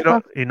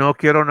no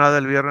quiero nada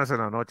el viernes en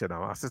la noche,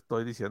 nada más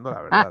estoy diciendo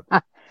la verdad.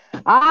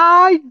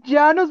 ¡Ay!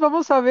 Ya nos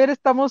vamos a ver.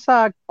 Estamos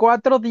a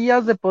 4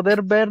 días de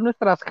poder ver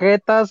nuestras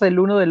jetas el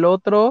uno del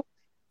otro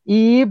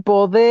y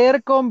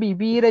poder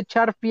convivir,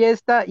 echar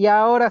fiesta, y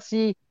ahora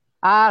sí,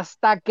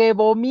 hasta que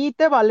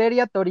vomite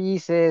Valeria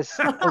Torices.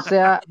 O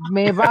sea,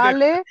 me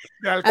vale.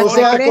 O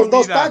sea, con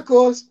 2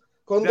 tacos.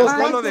 Con 2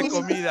 tacos de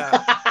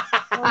comida.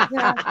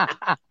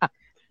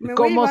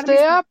 Como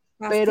sea,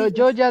 pero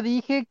yo ya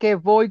dije que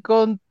voy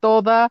con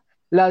toda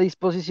la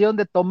disposición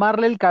de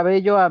tomarle el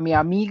cabello a mi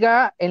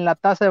amiga en la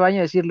taza de baño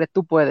y decirle,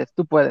 tú puedes,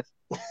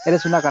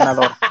 eres una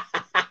ganadora.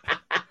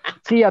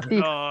 Sí, a ti.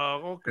 No,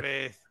 ¿cómo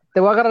crees? Te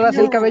voy a agarrar así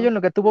el cabello en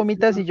lo que tú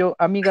vomitas y yo,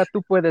 amiga,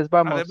 tú puedes,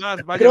 vamos.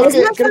 Además, creo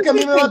que a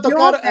mí me va a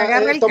tocar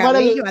agarrar el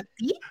cabello a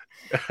ti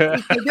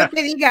y que yo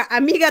te diga,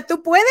 amiga,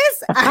 tú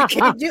puedes, a que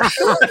tú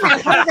me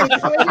agarres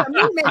el cabello a mí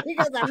me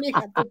digas,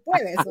 amiga, tú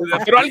puedes. O sea,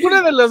 pero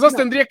alguna de los dos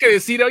tendría que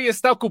decir, hoy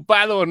está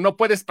ocupado, no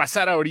puedes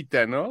pasar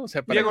ahorita, ¿no? O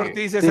sea, Diego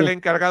Ortiz es el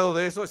encargado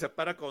de eso, se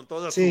para con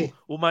toda su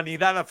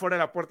humanidad afuera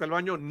de la puerta del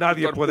baño,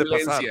 nadie puede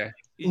pasar.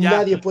 Y ya,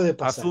 nadie puede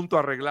pasar. Asunto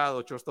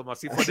arreglado, Chostoma.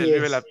 Así fue en el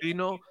Vive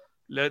Latino.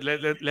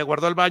 Le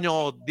guardó el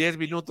baño 10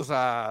 minutos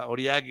a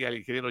Oriag y al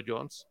ingeniero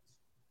Jones.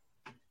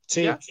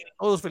 Sí. Ya,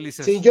 todos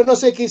felices. Sí, yo no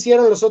sé qué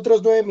hicieron los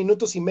otros 9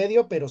 minutos y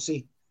medio, pero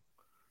sí.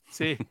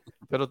 Sí,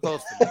 pero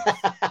todos felices.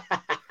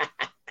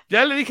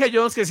 Ya le dije a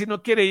Jones que si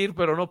no quiere ir,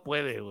 pero no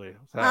puede, güey.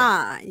 O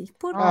sea, Ay,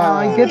 ¿por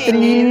Ay, qué? qué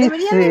Debería de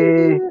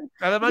triste. ir.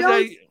 además Jones, ya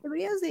hay,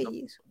 deberías de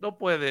ir. no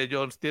puede,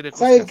 Jones, tiene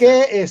cosas ¿Saben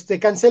que hacer. qué?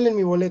 Cancelen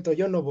mi boleto,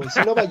 yo no voy. Si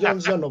no va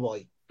Jones, yo no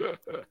voy.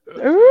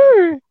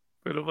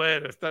 Pero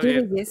bueno, está Qué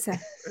bien. belleza.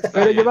 Está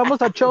Pero bien.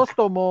 llevamos a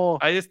Chóstomo.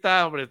 Ahí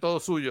está, hombre, todo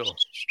suyo.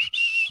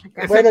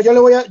 Bueno, yo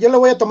le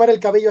voy a tomar el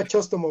cabello a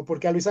Chóstomo,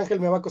 porque a Luis Ángel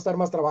me va a costar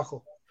más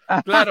trabajo.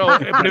 Claro,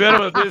 primero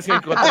me lo tienes que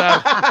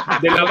encontrar.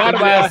 De la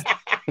barba.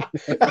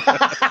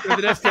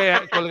 Tendrías que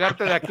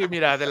colgarte de aquí,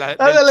 mira, del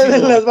Ándale de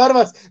chivo. las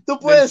barbas. Tú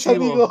puedes, chivo.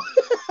 amigo.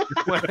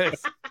 Pues,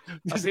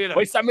 así era.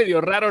 Hoy está medio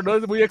raro, ¿no?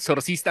 Es muy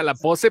exorcista la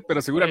pose,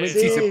 pero seguramente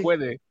sí, Sí. se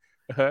puede.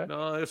 Ajá.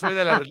 No, yo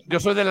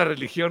soy de la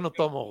religión, no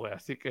tomo, güey,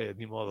 así que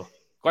ni modo.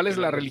 ¿Cuál es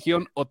la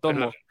religión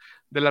Otomo?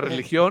 De la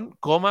religión,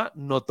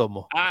 no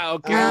tomo. Ah,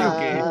 ok,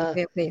 Ah, Ok.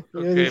 Yo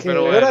Ok, dije,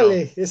 pero bueno.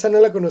 órale, esa no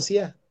la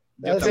conocía.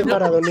 Yo Ha de ser tampoco.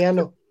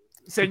 maradoniano.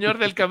 Señor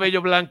del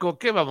cabello blanco,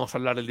 ¿qué vamos a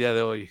hablar el día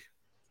de hoy?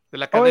 ¿De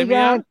la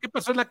academia? Oigan. ¿Qué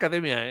pasó en la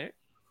academia,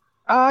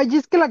 Ay,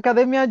 es que la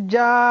academia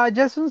ya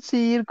es un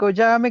circo,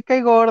 ya me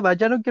cae gorda,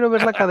 ya no quiero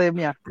ver la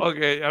academia. Ok,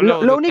 Lo, hablemos de lo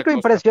otra único cosa.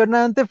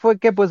 impresionante fue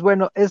que, pues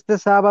bueno, este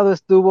sábado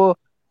estuvo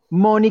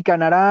Mónica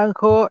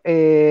Naranjo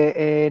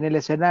en el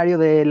escenario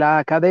de la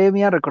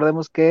academia.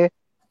 Recordemos que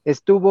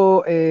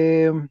estuvo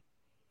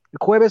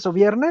jueves o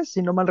viernes,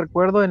 si no mal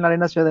recuerdo, en la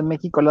Arena Ciudad de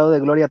México al lado de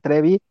Gloria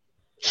Trevi.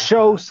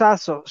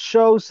 Showzazo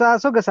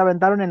que se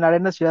aventaron en la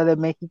Arena Ciudad de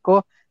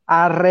México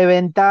a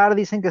reventar.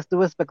 Dicen que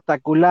estuvo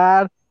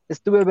espectacular.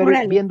 Estuve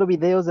Órale. viendo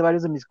videos de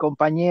varios de mis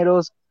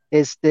compañeros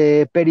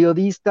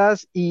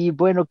periodistas, y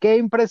bueno, qué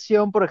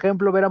impresión, por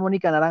ejemplo, ver a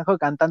Mónica Naranjo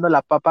cantando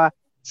La Papa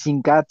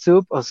sin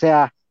catsup. O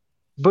sea,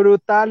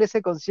 brutal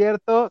ese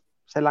concierto.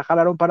 Se la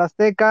jalaron para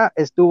Azteca,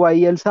 estuvo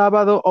ahí el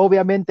sábado.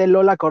 Obviamente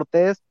Lola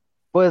Cortés,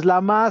 pues la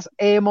más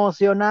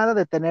emocionada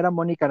de tener a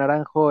Mónica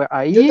Naranjo Yo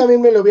ahí.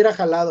 también me lo hubiera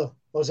jalado.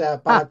 O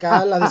sea, para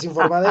acá la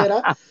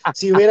desinformadera,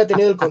 si hubiera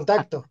tenido el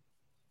contacto.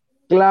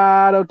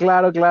 Claro,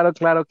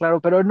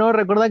 pero no,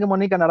 recuerda que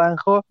Mónica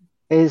Naranjo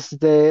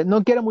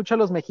no quiere mucho a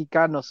los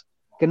mexicanos,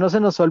 que no se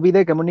nos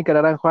olvide que Mónica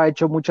Naranjo ha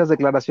hecho muchas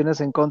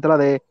declaraciones en contra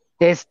de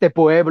este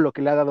pueblo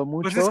que le ha dado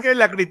Pues mucho. es que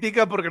la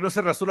critica porque no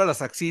se rasura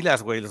las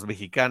axilas, güey, los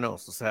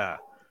mexicanos. O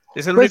sea,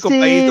 es el Pues único sí.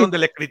 país donde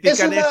le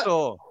critican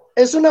eso.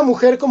 Es una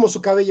mujer como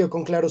su cabello,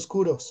 con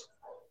claroscuros.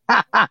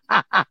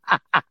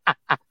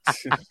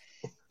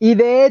 Y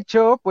de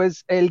hecho,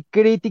 pues el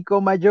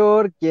crítico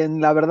mayor,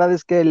 quien la verdad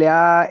es que le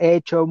ha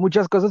hecho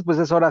muchas cosas, pues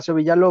es Horacio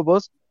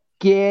Villalobos,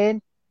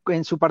 quien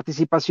en su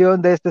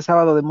participación de este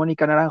sábado de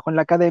Mónica Naranjo en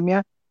la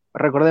academia,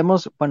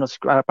 recordemos, bueno,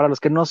 para los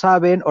que no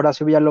saben,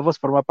 Horacio Villalobos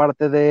forma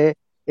parte de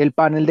el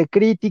panel de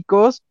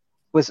críticos.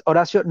 Pues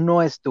Horacio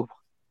no estuvo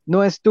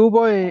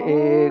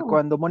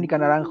cuando Mónica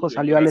Naranjo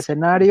salió al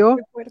escenario.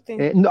 Qué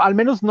fuerte. Al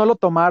menos no lo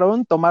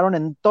tomaron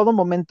en todo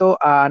momento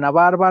a Ana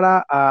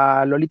Bárbara,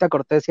 a Lolita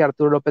Cortés y a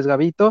Arturo López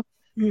Gavito,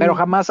 pero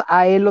jamás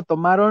a él lo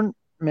tomaron.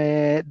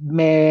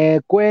 Me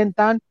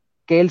cuentan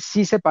que él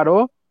sí se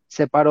paró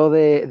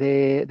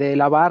de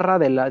la barra,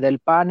 del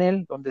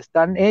panel donde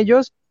están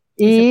ellos,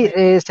 y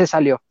se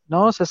salió,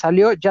 ¿no? Se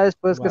salió ya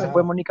después que se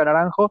fue Mónica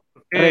Naranjo,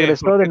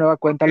 regresó de nueva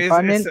cuenta al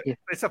panel.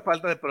 Esa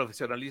falta de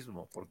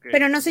profesionalismo. Porque...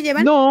 ¿Pero no se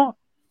llevan? No,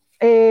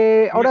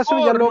 Horacio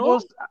Mejor,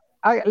 Villalobos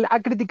ha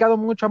criticado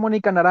mucho a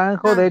Mónica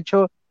Naranjo. Ah. De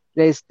hecho,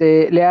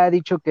 le ha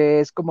dicho que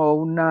es como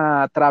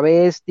una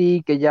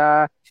travesti, que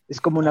ya es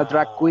como una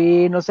drag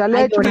queen. O sea, le ha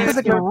Ay, hecho muchas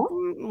Horacio.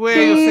 declaraciones.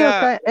 Güey, o Sí,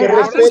 sea, Que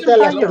hace respeta a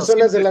las Villalobos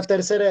personas de siempre- la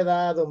tercera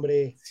edad,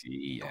 hombre.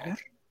 Sí, ya.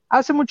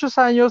 hace muchos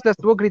años la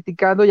estuvo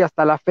criticando, y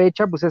hasta la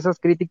fecha, pues esas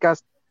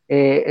críticas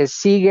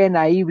siguen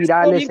ahí Estuvo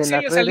virales bien que en se las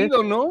haya redes.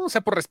 salido, ¿no? O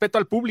sea, por respeto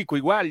al público,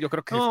 igual. Yo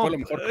creo que no, fue lo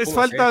mejor que es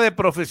pudo falta hacer. de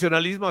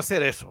profesionalismo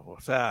hacer eso.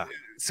 O sea,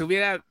 Se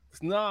hubiera.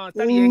 No,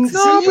 está bien. Sí,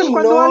 No,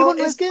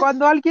 pues es que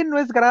cuando alguien no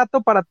es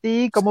grato para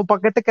ti, como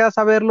para qué te quedas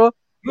a verlo.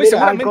 No, y Mira,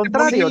 seguramente al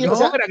contrario, Mónica ¿no? o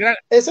sea, era gran-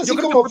 es Yo así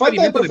creo que como fue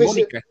falta de pedimento de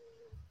profesión. Mónica.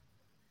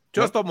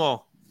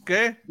 Chóstomo,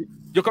 ¿qué?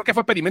 Yo creo que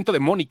fue pedimento de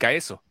Mónica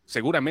eso,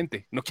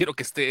 seguramente. No quiero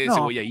que esté ese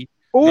No. güey ahí.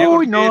 Diego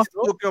Uy, no. Ortiz,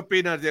 ¿tú qué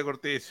opinas, Diego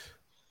Ortiz?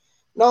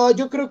 No,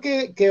 yo creo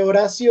que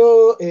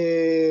Horacio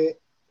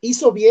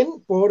hizo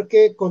bien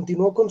porque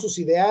continuó con sus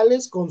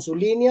ideales, con su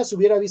línea. Se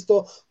hubiera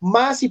visto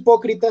más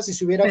hipócrita si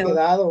se hubiera Peor.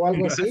 quedado o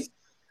algo así.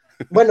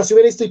 Bueno, se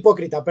hubiera visto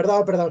hipócrita,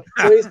 perdón.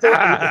 Se hubiera visto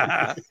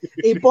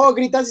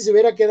hipócrita si se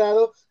hubiera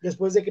quedado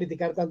después de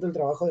criticar tanto el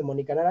trabajo de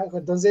Mónica Naranjo.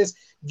 Entonces,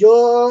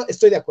 yo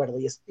estoy de acuerdo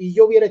y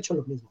yo hubiera hecho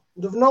lo mismo.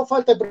 No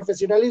falta de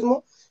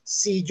profesionalismo.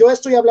 Si yo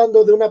estoy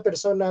hablando de una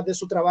persona, de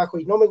su trabajo,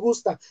 y no me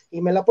gusta y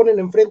me la ponen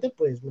enfrente,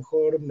 pues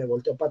mejor me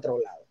volteo para otro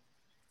lado.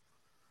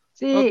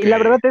 Sí, Ok. y la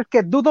verdad es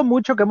que dudo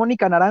mucho que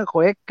Mónica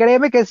Naranjo,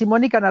 créeme que si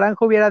Mónica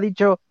Naranjo hubiera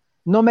dicho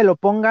no me lo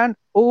pongan,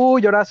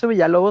 Horacio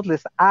Villalobos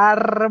les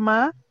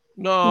arma,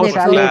 No, o pues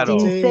sea, claro.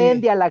 les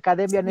incendia la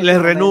academia en ese Les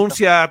momento.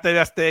 renuncia a TV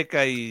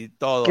Azteca y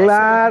todo.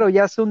 Claro,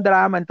 ya es un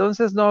drama.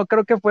 Entonces, no,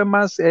 creo que fue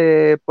más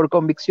por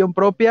convicción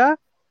propia.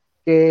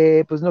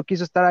 que pues no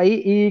quiso estar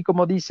ahí y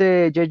como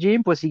dice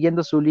Yejin, pues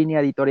siguiendo su línea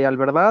editorial,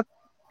 ¿verdad?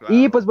 Claro.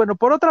 Y pues bueno,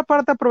 por otra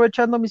parte,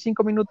 aprovechando mis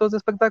 5 minutos de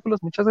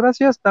espectáculos, muchas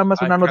gracias, nada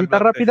más una notita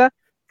rápida.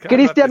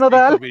 Cristian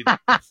Nodal.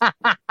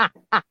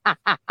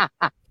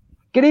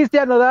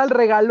 Cristian Nodal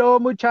regaló,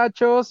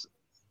 muchachos,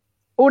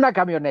 una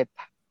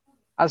camioneta.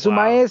 A su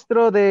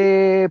maestro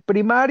de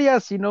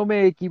primaria, si no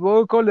me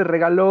equivoco, le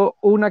regaló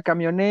una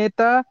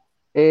camioneta,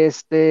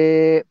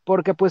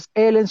 porque pues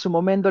él en su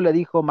momento le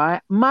dijo,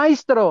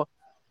 maestro,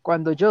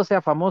 cuando yo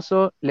sea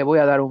famoso, le voy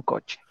a dar un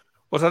coche.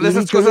 O sea, de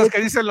esas cosas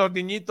que dicen los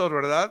niñitos,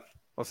 ¿verdad?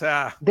 O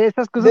sea, de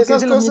esas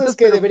cosas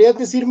que deberían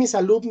decir mis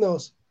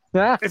alumnos.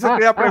 Eso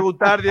quería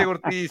preguntar, Diego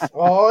Ortiz.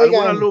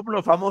 Oigan. ¿Algún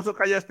alumno famoso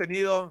que hayas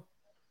tenido?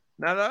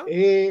 ¿Nada?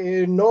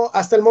 No,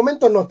 hasta el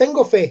momento no.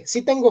 Tengo fe.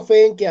 Sí tengo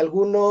fe en que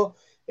alguno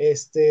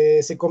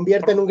se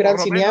convierta en un gran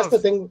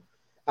cineasta. Tengo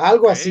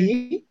algo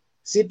así.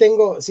 Sí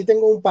tengo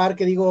un par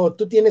que digo,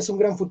 tú tienes un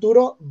gran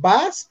futuro,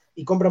 vas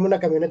y cómprame una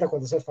camioneta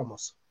cuando seas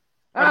famoso.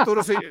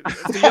 Arturo, si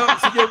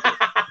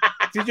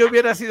yo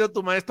hubiera sido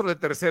tu maestro de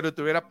tercero y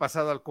te hubiera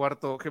pasado al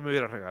cuarto, ¿qué me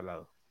hubieras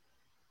regalado?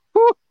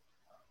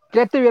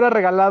 ¿Qué te hubiera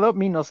regalado?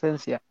 Mi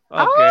inocencia.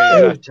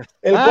 Okay,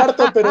 el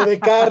cuarto, pero de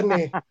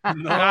carne.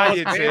 No,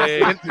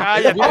 cállate.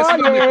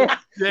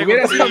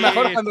 Hubiera sido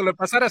mejor cuando lo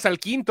pasaras al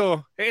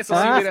quinto. Eso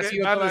sí hubiera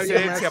sido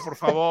licencia, por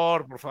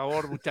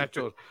favor,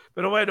 muchachos.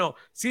 Pero bueno,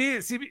 sí,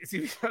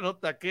 la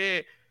nota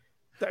que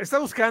está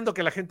buscando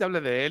que la gente hable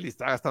de él y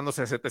está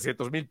gastándose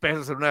 700,000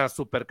 pesos en una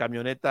super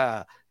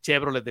camioneta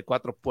Chevrolet de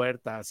 4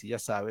 puertas y ya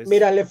sabes.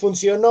 Mira, le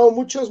funcionó.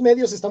 Muchos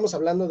medios estamos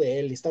hablando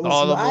de él y estamos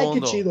diciendo, ay,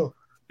 qué chido.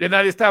 De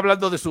nadie está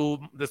hablando de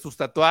sus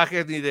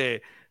tatuajes ni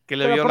de que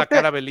le vio la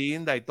cara a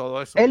Belinda y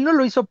todo eso. Él no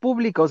lo hizo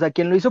público, o sea,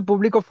 quien lo hizo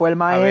público fue el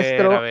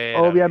maestro,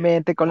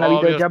 obviamente, con la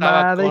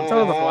videollamada y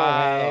todo.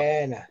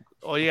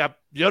 Oiga,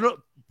 yo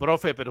no,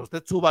 profe, pero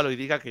usted súbalo y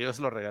diga que yo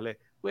se lo regalé.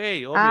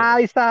 Güey, obvio.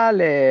 Ay,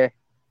 sale.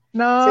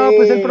 No, sí.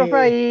 Pues el profe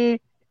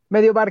ahí,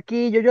 medio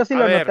barquillo, yo sí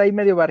lo noté ahí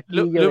medio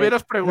barquillo. Le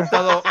hubieras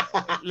preguntado.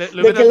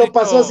 de que lo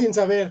pasó sin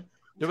saber.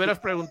 Le hubieras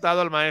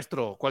preguntado al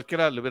maestro,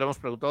 cualquiera le hubiéramos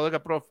preguntado,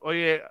 oiga, profe,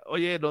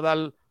 oye,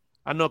 Nodal,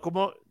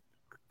 ¿cómo?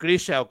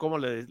 Krisha, o cómo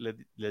le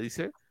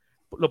dice,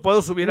 ¿lo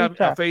puedo subir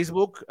a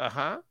Facebook?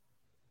 Ajá.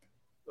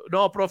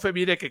 No, profe,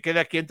 mire, que quede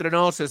aquí entre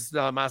nos, es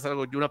nada más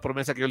algo y una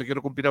promesa que yo le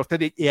quiero cumplir a usted,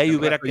 y ahí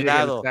hubiera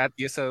quedado.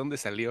 ¿Y esa de dónde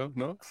salió,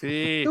 no?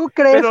 Sí. ¿Tú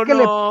crees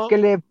que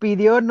le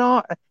pidió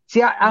no?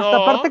 Sí, hasta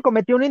aparte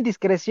cometió una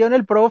indiscreción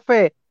el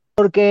profe,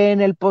 porque en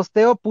el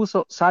posteo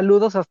puso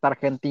saludos hasta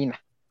Argentina.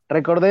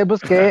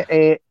 Recordemos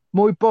que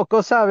muy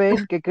pocos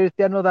saben que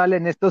Cristian Nodal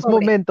en estos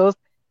momentos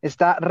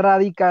está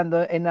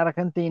radicando en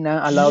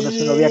Argentina al lado de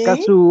su novia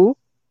Kazú,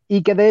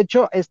 y que de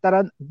hecho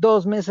estarán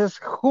 2 meses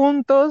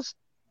juntos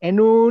en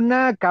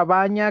una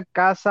cabaña,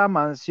 casa,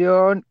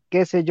 mansión,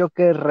 qué sé yo,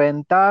 que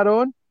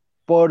rentaron,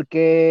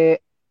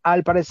 porque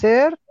al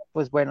parecer,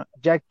 pues bueno,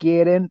 ya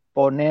quieren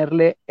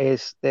ponerle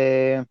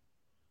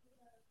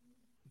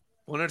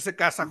ponerse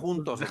casa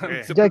juntos.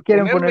 ¿Okay? Ya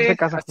quieren ponerse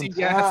casa juntos.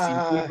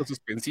 Ya sin puntos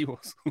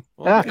suspensivos.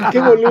 Qué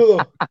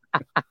boludo.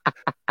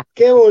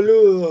 Qué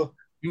boludo.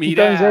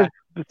 Mira. Entonces,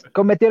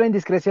 cometió la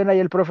indiscreción ahí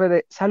el profe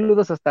de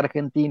saludos hasta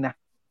Argentina.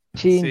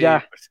 Chin,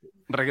 ya. Pues,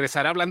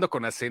 ¿regresará hablando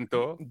con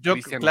acento? Yo,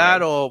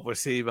 claro, pues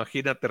sí,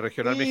 imagínate,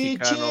 regional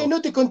mexicano. Che,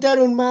 no te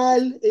contaron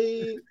mal.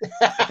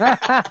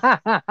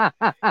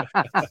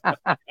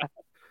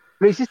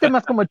 Lo hiciste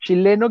más como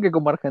chileno que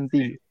como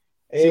argentino.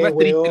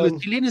 Los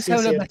chilenos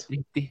hablan más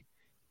triste,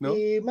 ¿no?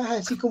 Más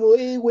así como,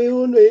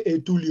 weón,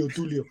 Tulio.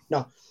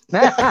 No.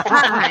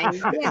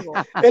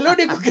 El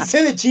único que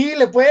sé de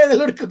Chile, pues,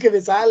 el único que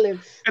me sale.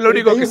 ¿El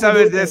único que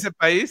sabes de ese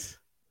país?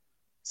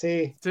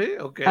 Sí. Sí,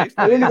 ok.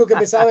 El único que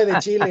me sabe de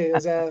Chile, o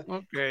sea.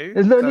 Okay,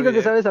 ¿es lo único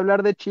que sabes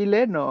hablar de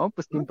Chile? No,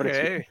 pues qué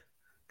impresión.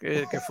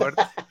 Qué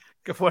fuerte,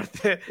 qué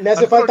fuerte. Me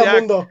hace falta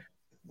mundo.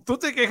 Tú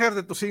te quejas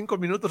de tus 5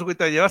 minutos, güey,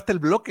 te llevaste el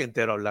bloque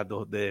entero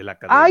hablando de la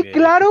academia. Ay,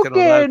 claro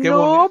que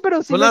no,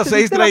 pero si son las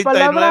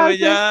 6:39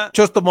 ya.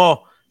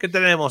 Chostomó, ¿qué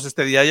tenemos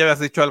este día? Ya habías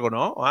dicho algo,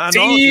 ¿no?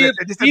 Sí, no, le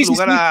diste el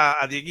lugar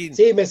a Dieguín.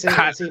 Sí, me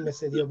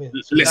cedió.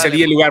 Le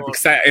cedí el lugar porque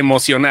está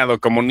emocionado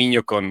como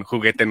niño con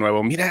juguete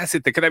nuevo. Mira,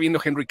 se te queda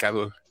viendo Henry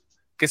Cavill.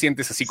 ¿Qué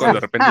sientes así cuando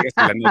de repente llegas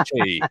en la noche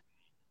y...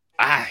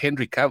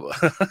 Henry Cavill.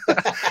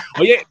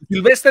 Oye,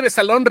 Sylvester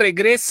Stallone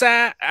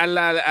regresa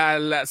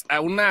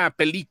a una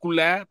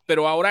película,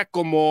 pero ahora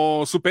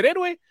como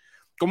superhéroe,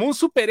 como un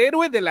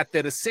superhéroe de la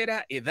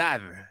tercera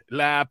edad.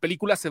 La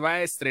película se va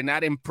a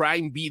estrenar en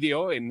Prime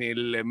Video en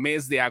el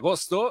mes de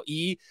agosto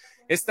y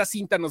esta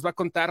cinta nos va a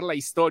contar la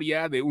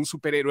historia de un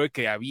superhéroe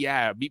que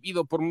había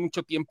vivido por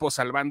mucho tiempo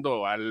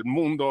salvando al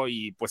mundo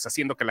y pues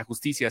haciendo que la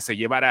justicia se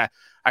llevara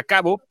a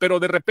cabo, pero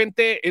de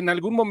repente en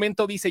algún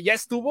momento dice ya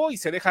estuvo y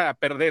se deja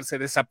perder, se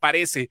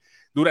desaparece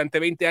durante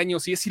 20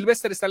 años y es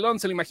Sylvester Stallone,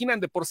 ¿se lo imaginan?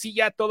 De por sí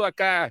ya todo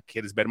acá,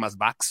 ¿quieres ver más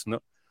backs,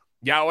 no?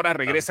 Ya ahora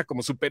regresa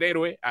como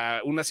superhéroe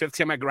a una ciudad que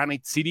se llama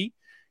Granite City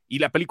y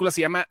la película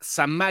se llama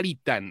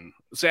Samaritan,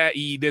 o sea,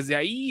 y desde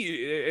ahí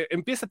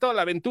empieza toda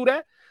la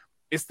aventura.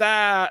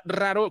 está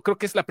raro, creo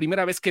que es la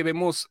primera vez que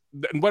vemos,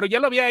 bueno, ya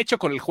lo había hecho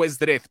con el juez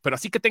Dredd, pero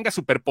así que tenga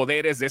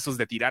superpoderes de esos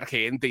de tirar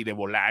gente y de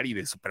volar y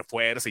de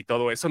superfuerza y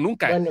todo eso,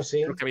 nunca. Bueno,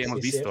 sí, creo que habíamos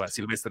sí, visto cierto. a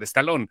Sylvester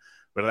Stallone,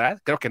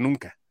 ¿verdad? Creo que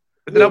nunca.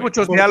 ¿Tendrá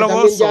muchos Porque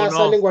diálogos también ya o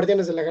no? salen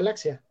Guardianes de la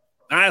Galaxia.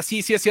 Ah,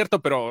 sí, sí es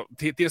cierto, pero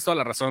tienes toda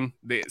la razón.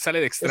 Sale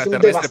de Es un extraterrestre,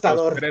 pero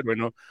devastador. superhéroe,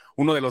 ¿no?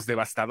 Uno de los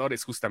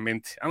devastadores,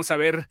 justamente. Vamos a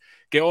ver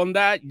qué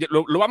onda.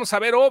 Lo vamos a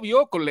ver,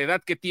 obvio, con la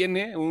edad que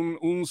tiene,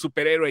 un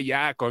superhéroe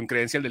ya con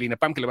credencial del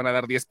INEPAM, que le van a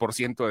dar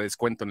 10% de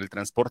descuento en el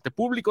transporte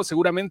público,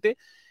 seguramente.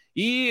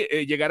 Y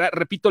llegará,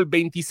 repito, el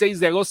 26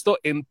 de agosto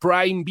en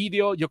Prime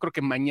Video. Yo creo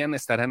que mañana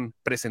estarán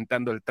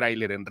presentando el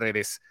tráiler en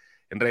redes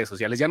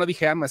sociales. Ya no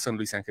dije Amazon,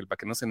 Luis Ángel, para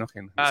que no se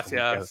enojen.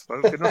 Gracias,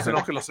 para que no se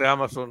enojen los de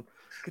Amazon.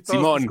 Que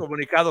todos Simón. tus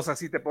comunicados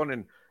así te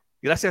ponen.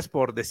 Gracias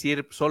por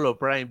decir solo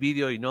Prime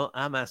Video y no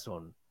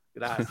Amazon.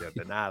 Gracias,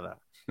 de nada.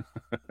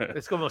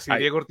 Es como si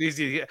Diego Ortiz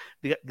diga,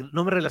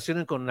 no me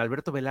relacionen con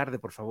Alberto Velarde,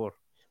 por favor.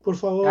 Por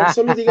favor,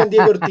 solo digan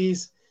Diego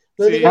Ortiz.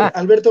 No Sí. digan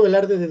Alberto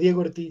Velarde de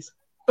Diego Ortiz.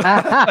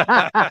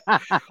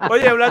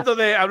 Oye, hablando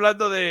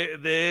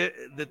de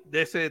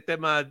ese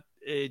tema,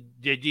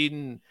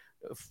 Yejin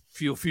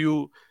Fiu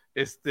Fiu,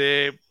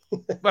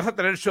 vas a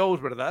tener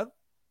shows, ¿verdad?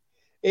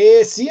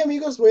 Sí,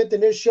 amigos, voy a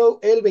tener show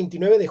el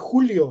 29 de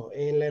julio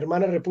en la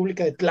hermana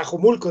República de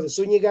Tlajomulco de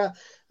Zúñiga,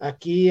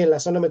 aquí en la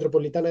zona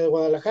metropolitana de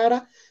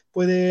Guadalajara.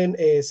 Pueden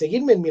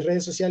seguirme en mis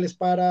redes sociales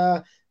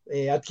para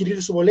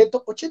adquirir su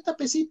boleto. 80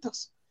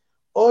 pesitos.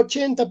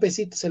 80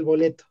 pesitos el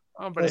boleto.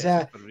 Hombre, o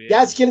sea, superbién.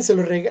 ya si quieren se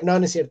los regalan. No,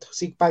 no es cierto.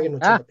 Sí, paguen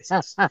 80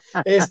 pesitos.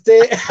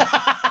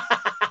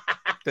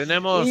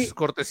 ¿Tenemos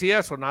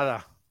cortesías o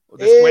nada?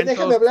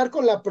 Déjame hablar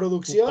con la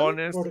producción,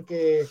 cupones,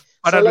 porque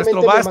para solamente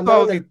nuestro me vasto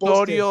mandaron el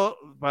auditorio,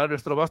 para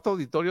nuestro vasto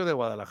auditorio de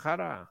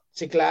Guadalajara.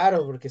 Sí,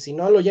 claro, porque si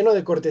no lo lleno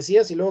de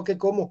cortesías y luego qué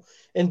como.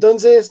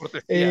 Entonces,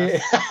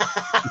 les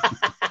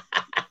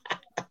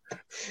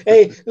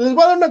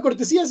voy a dar una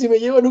cortesía si me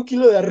llevan 1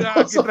 kilo de arroz.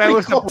 Aquí traigo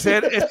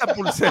esta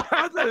pulsera,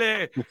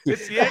 ándale,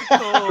 es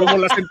cierto. Como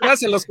las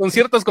entradas en los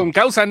conciertos con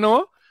causa,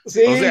 ¿no?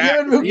 Sí, o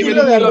sea, llévenme 1 llévenme kilo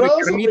de un kilo de arroz,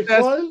 carnitas.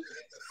 frijol.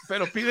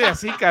 Pero pide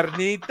así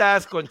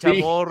carnitas con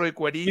chamorro y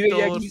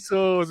cueritos,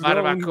 guisos,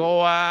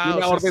 barbacoa.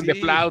 Una orden de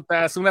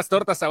flautas, unas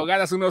tortas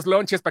ahogadas, unos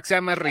lonches para que sea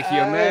más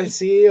regional.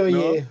 Sí,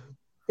 oye,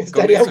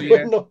 estaría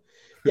bueno.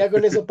 Ya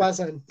con eso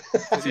pasan.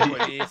 Sí,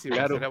 buenísimo,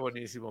 claro. Sería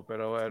buenísimo,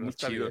 pero bueno,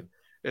 está chido. Bien.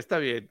 Está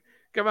bien.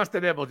 ¿Qué más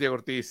tenemos, Diego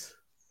Ortiz?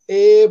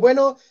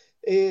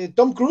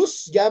 Tom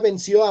Cruise ya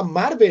venció a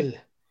Marvel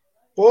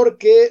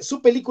porque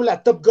su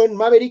película Top Gun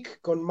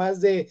Maverick, con más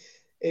de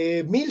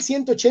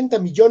 1,180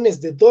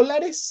 millones de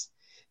dólares,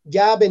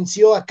 ya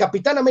venció a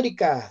Capitán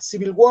América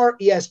Civil War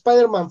y a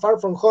Spider-Man Far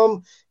From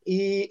Home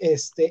y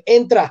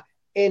entra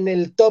en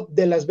el top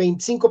de las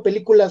 25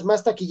 películas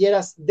más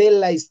taquilleras de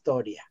la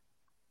historia.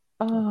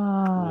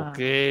 Ok.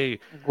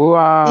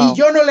 Wow. Y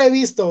yo no la he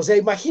visto, o sea,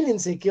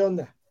 imagínense qué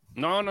onda.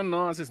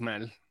 No, haces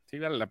mal. Sí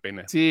vale la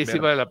pena. Sí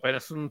vale la pena.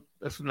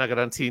 Es una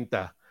gran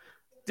cinta.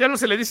 ¿Ya no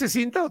se le dice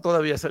cinta o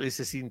todavía se le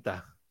dice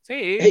cinta? Sí.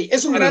 Hey,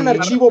 es un gran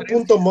archivo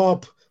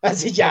 .mop.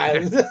 Así ya.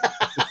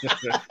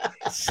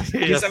 Sí,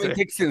 ¿quién sabe en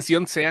qué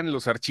extensión sean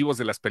los archivos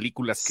de las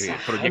películas que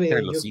proyectan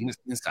en los cines?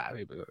 ¿Quién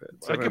sabe?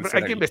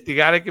 Hay que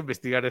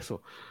investigar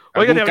eso.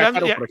 Oigan,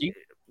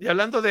 y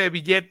hablando de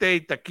billete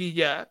y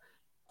taquilla,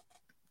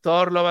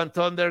 Thor Love and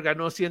Thunder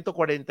ganó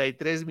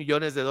 $143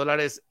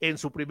 millones en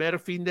su primer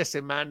fin de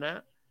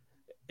semana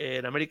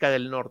en América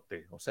del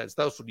Norte, o sea, en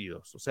Estados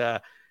Unidos. O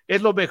sea,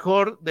 es lo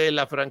mejor de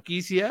la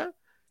franquicia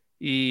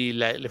y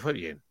le fue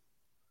bien.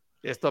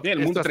 El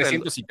mundo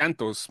 300 y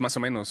tantos, más o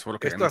menos, fue lo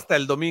que esto ganó. Hasta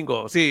el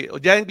domingo, sí.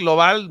 Ya en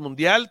global,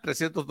 mundial,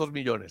 302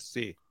 millones,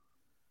 sí.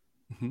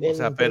 O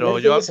sea, pero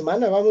fin de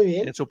semana va muy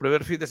bien. En su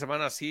primer fin de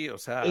semana, sí, o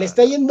sea. Le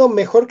está yendo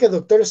mejor que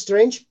Doctor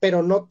Strange,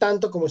 pero no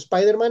tanto como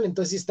Spider-Man,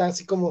 entonces sí está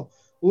así como,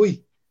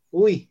 uy.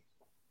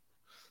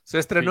 Se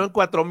estrenó en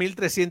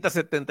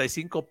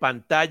 4,375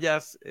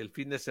 pantallas el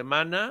fin de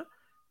semana,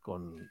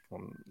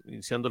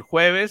 iniciando el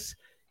jueves,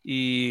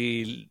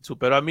 y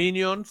superó a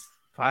Minions,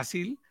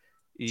 fácil.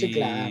 Sí,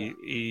 claro.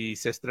 Y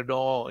se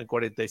estrenó en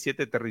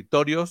 47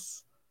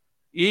 territorios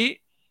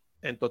y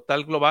en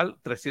total global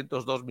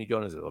 $302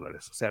 millones.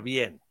 O sea,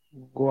 bien.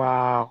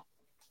 Wow.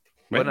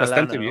 Bueno,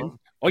 bastante lana, bien. ¿No?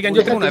 Oigan,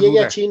 yo tengo una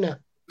duda. A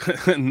China.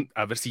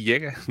 A ver si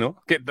llega,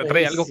 ¿no? ¿Que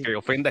trae algo que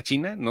ofenda a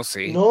China? No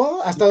sé.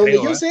 No, hasta donde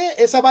yo sé,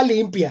 esa va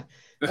limpia.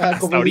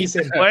 Como ahorita.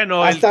 Dicen.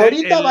 Bueno, hasta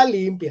ahorita va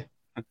limpia.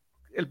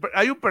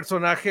 Hay un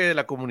personaje de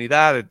la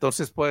comunidad,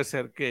 entonces puede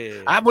ser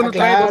que... Bueno,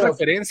 trae dos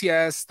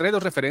referencias,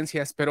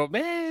 pero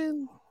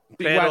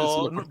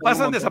igual,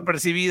 pasan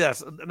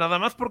desapercibidas, nada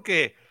más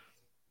porque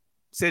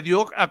se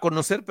dio a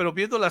conocer, pero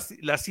viendo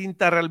la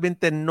cinta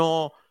realmente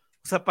no, o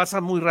sea,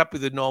 pasa muy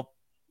rápido y no,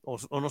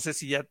 o no sé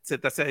si ya se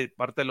te hace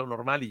parte de lo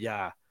normal y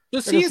ya.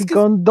 Pues sí, es que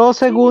con 2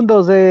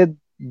 segundos de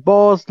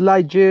Buzz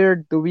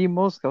Lightyear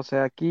tuvimos, o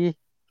sea, aquí...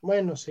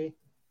 Bueno, sí.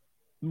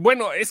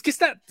 Bueno, es que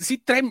sí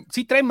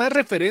trae más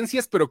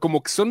referencias, pero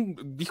como que son,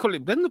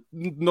 híjole,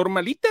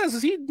 normalitas,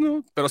 sí,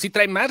 ¿no? Pero sí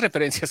trae más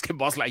referencias que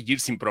Buzz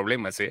Lightyear sin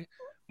problemas,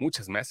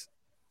 muchas más.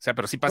 sea,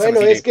 pero sí pasa.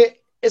 Bueno, es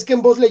que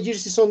en Buzz Lightyear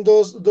sí son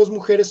dos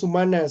mujeres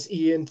humanas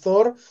y en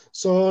Thor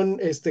son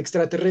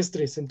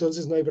extraterrestres,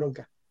 entonces no hay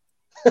bronca.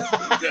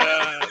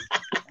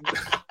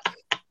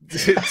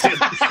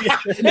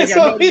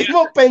 Eso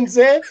mismo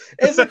pensé,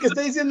 eso que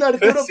está diciendo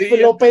Arturo,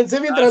 lo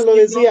pensé mientras lo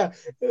decía.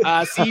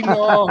 Así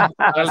no,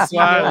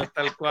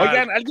 tal cual.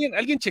 Oigan,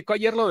 ¿alguien checó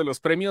ayer lo de los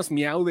premios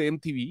Miau de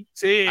MTV?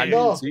 Sí,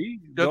 no.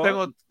 ¿Sí? Yo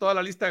tengo toda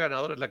la lista de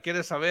ganadores. ¿La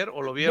quieres saber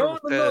o lo vieron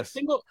ustedes?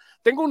 No,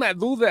 tengo una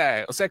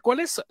duda. O sea,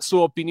 ¿cuál es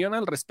su opinión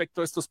al respecto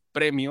de estos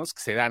premios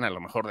que se dan a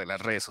lo mejor de las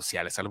redes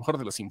sociales, a lo mejor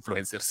de los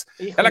influencers?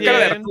 Híjole, la cara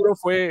de Arturo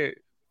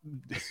fue...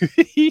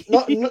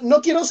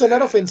 No quiero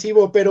sonar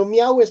ofensivo, pero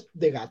Miau es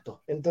de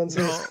gato,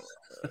 entonces...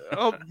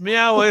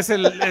 Miau es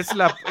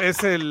la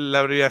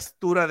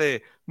abreviatura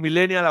de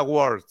Millennial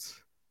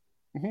Awards.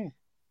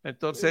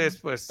 Entonces,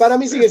 pues... Para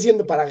mí sigue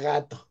siendo para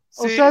gato.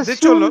 Sí, o sea, de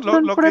hecho,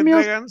 son lo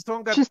premios que entregan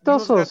son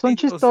chistosos, son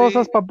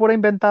chistosas para pura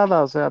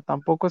inventada, o sea,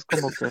 tampoco es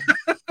como que...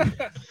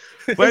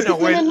 Bueno,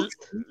 güey,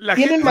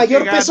 tienen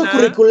mayor peso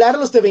curricular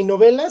los TV y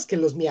novelas que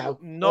los Miau.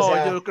 No, o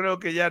sea, yo creo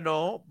que ya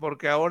no,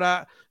 porque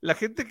ahora la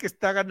gente que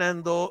está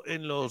ganando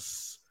en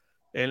los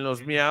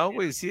Miau,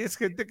 güey, sí es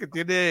gente que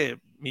tiene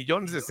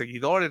millones de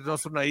seguidores, no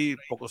son ahí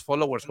pocos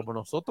followers como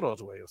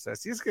nosotros, güey. O sea,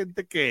 sí es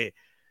gente que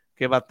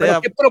batea.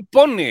 ¿Pero qué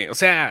propone? O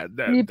sea,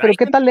 sí, pero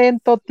qué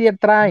talento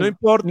trae. No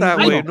importa,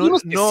 güey. No,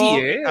 sí,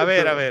 ¿eh? A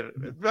ver,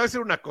 voy a decir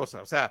una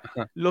cosa, o sea,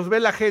 los ve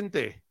la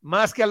gente,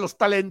 más que a los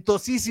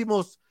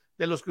talentosísimos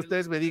de los que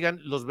ustedes me digan,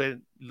 los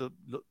ven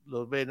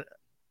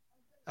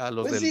a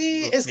los pues del,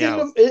 sí, los es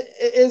Miau. que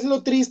es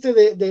lo triste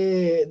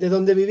de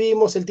donde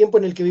vivimos, el tiempo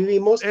en el que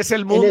vivimos. Es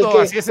el mundo, en el que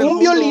así es el un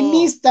mundo.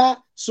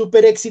 violinista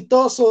súper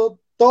exitoso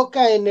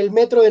toca en el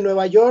metro de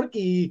Nueva York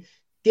y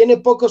tiene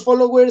pocos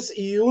followers,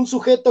 y un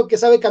sujeto que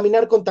sabe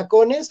caminar con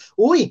tacones,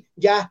 uy,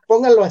 ya,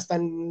 pónganlo hasta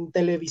en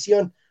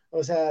televisión.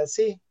 O sea,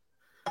 sí.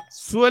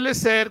 Suele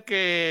ser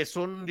que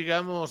son,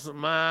 digamos,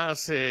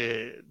 más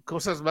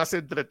cosas más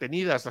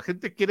entretenidas. La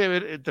gente quiere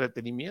ver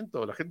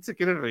entretenimiento, la gente se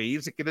quiere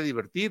reír, se quiere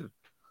divertir.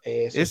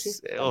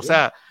 Sí, o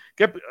sea,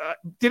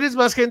 tienes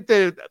más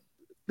gente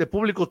de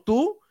público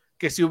tú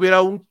que si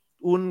hubiera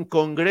un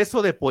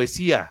congreso de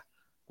poesía.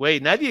 Güey,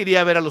 nadie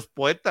iría a ver a los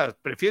poetas,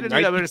 prefieren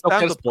ir a ver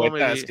stand-up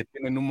comedy. Que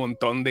tienen un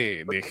montón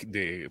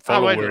de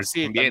followers. Bueno,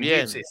 sí, también.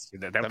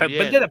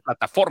 Depende de la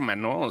plataforma,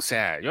 ¿no? O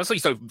sea, yo soy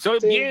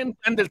bien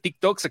fan del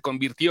TikTok, se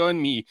convirtió en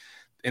mi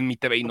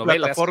TV y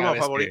novelas. ¿Plataforma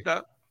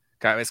favorita?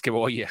 Cada vez que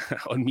voy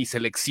en mis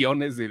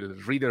selecciones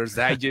del Reader's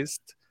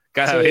Digest,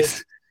 cada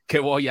vez que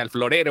voy al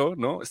florero,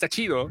 ¿no? Está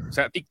chido. O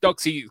sea,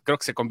 TikTok sí creo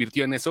que se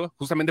convirtió en eso,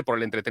 justamente por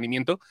el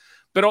entretenimiento.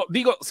 Pero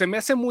digo, se me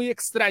hace muy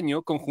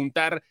extraño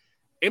conjuntar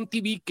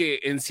MTV, que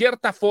en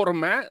cierta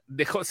forma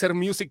dejó de ser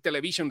Music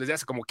Television desde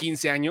hace como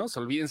 15 años,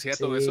 olvídense ya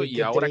todo eso, y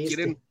ahora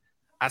quieren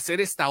hacer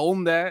esta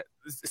onda.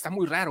 Está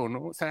muy raro,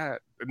 ¿no? O sea,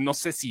 no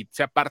sé si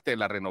sea parte de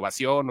la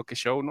renovación o qué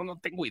show, no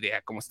tengo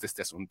idea cómo está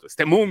este asunto,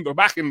 este mundo.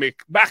 Bájenme.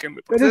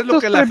 Pero es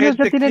lo que la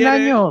gente ya tienen quiere.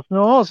 Años,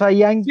 ¿no? O sea,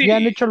 ya han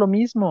hecho lo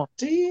mismo.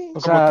 Sí.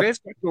 O como 3,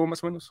 4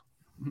 más o menos.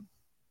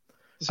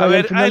 O sea, a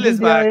ver, ahí les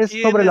va. Es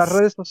sobre las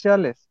redes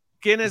sociales.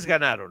 ¿Quiénes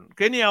ganaron?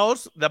 Kenia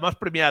Oz, la más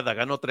premiada,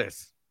 ganó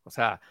 3. O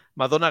sea,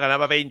 Madonna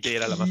ganaba 20 y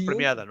era la más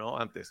premiada, ¿no?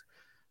 Antes.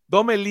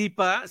 Dome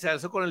Lipa se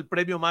alzó con el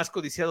premio más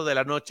codiciado de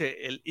la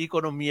noche, el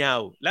ícono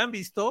Miau. ¿La han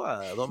visto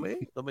a Dome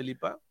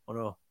Lipa o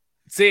no?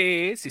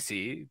 Sí,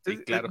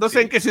 claro. No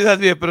sé en qué ciudad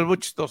vive, pero es muy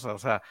chistosa. O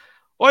sea,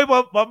 hoy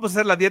vamos a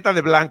hacer la dieta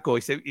de blanco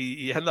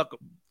y ando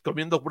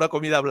comiendo pura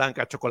comida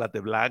blanca, chocolate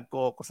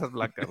blanco, cosas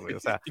blancas, güey. O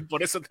sea, y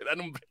por eso te dan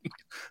un premio.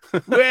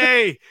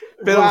 Güey,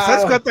 pero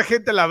 ¿sabes cuánta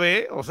gente la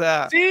ve? O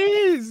sea,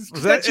 sí, o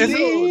sea,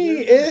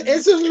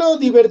 eso es lo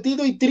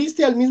divertido y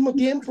triste al mismo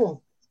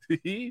tiempo.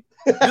 Sí,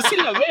 yo sí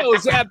la veo, o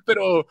sea,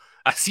 pero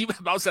así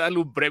vamos a darle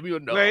un premio,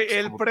 ¿no? Güey,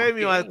 el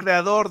premio al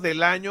creador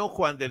del año,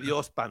 Juan de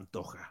Dios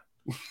Pantoja.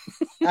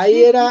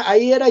 Ahí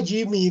era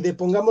Jimmy, de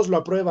pongámoslo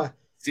a prueba.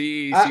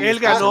 Sí, él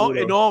ganó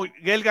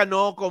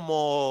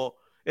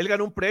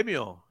un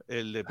premio,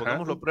 el de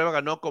pongámoslo a prueba,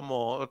 ganó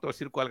como, no te voy a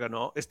decir cuál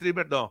ganó,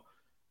 streamer, no,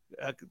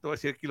 te voy a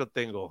decir, aquí lo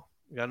tengo,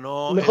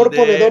 ganó mejor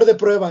ponedor de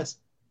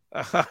pruebas.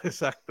 Ajá,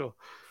 exacto.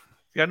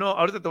 Ganó,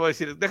 ahorita te voy a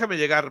decir, déjame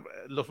llegar,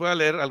 los voy a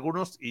leer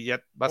algunos y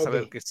ya vas a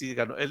ver que sí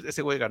ganó,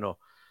 ese güey ganó.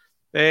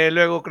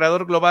 Luego,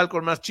 creador global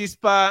con más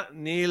chispa,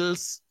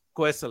 Niels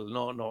Quessel,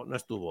 no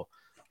estuvo.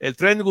 El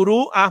Trend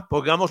Guru,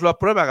 pongámoslo a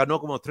prueba, ganó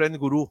como Trend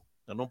Guru,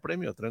 ganó un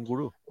premio, Trend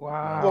Guru.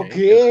 Wow. Ok,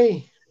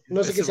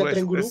 no sé qué sea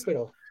Trend Guru,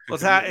 pero... O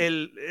sea,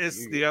 él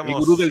es, digamos... El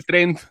gurú del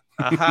trend.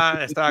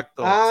 Ajá,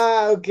 exacto.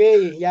 Ok,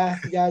 ya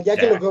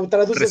que lo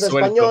traduces a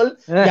español,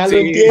 ya lo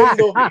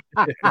entiendo.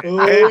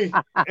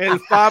 El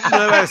FAB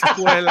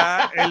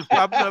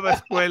Nueva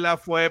Escuela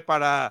fue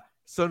para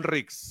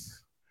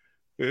Sonrix.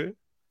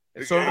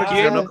 Sonrix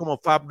ganó como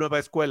FAB Nueva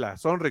Escuela.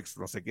 Sonrix,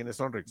 no sé quién es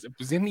Sonrix.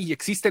 Pues ya ni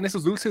existen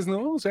esos dulces,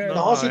 ¿no? O sea,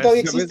 no, sí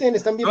todavía existen,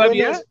 están bien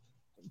buenos.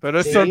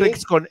 Pero es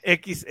Sonrix con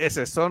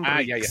XS,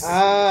 Sonrix.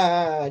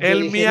 Ya.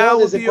 El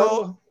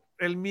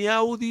Mi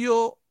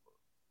Audio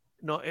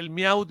No, el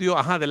mi audio,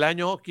 del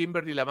año,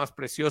 Kimberly la más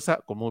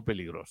preciosa, como muy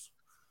peligroso.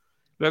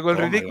 Luego el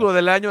ridículo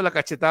del año, la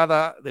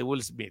cachetada de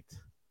Will Smith.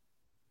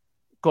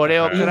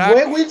 Coreo ¿Y crack.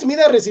 fue Will Smith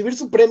a recibir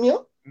su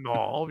premio? No,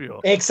 obvio.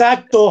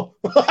 Exacto.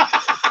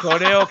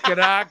 Coreo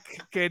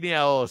crack,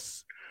 Kenia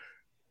Oz.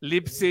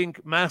 Lip Sync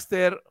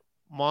Master,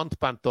 Mont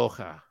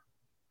Pantoja.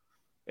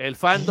 El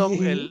fandom,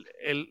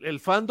 el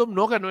fandom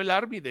no ganó el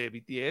ARMY de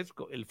BTS,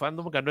 el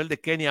fandom ganó el de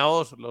Kenia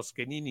Oz, los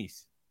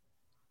Keninis.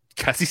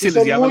 Casi se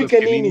les llama los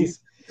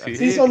Keninis.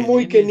 Sí, son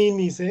muy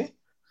Keninis, ¿eh?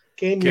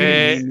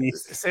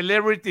 Keninis.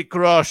 Celebrity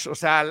Crush, o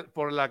sea,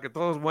 por la que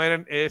todos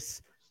mueren,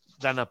 es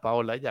Dana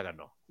Paola, ella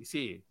ganó. Y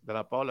sí,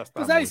 Dana Paola está.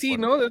 Pues ahí sí,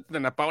 ¿no?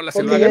 Dana Paola se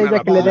Porque lo ha ganado.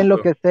 ella que le den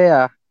lo que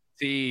sea.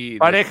 Sí.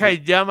 Pareja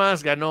y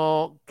llamas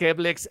ganó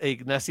Keblex e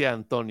Ignacia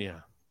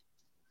Antonia.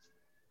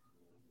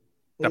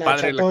 Está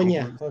padre la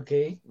Toña, ok.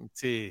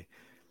 Sí.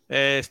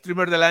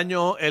 Streamer del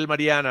año, El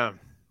Mariana.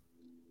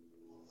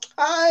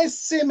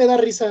 Ese me da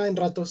risa en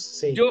ratos,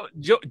 sí.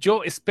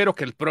 Yo espero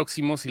que el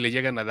próximo, si le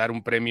llegan a dar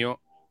un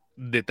premio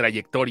de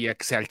trayectoria,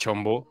 que sea el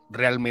Chombo,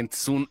 realmente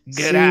es un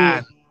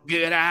gran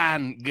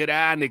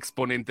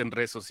exponente en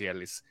redes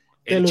sociales.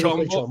 El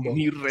Chombo,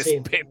 mis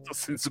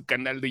respetos en su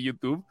canal de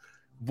YouTube,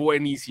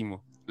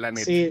 buenísimo, la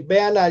neta. Sí,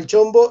 vean al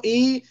Chombo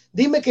y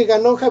dime que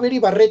ganó Javier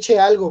Ibarreche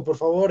algo, por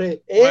favor.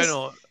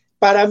 Bueno,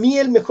 para mí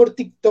el mejor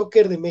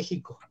TikToker de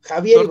México,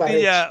 Javier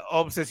Ibarreche.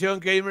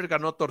 Obsesión Gamer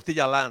ganó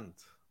Tortilla Land.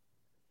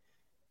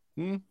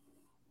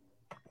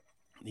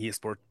 Y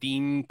Sport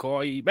Team,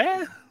 Koi.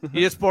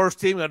 Y Sports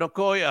Team ganó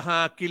Koi,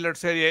 Killer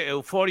Serie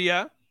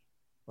Euforia.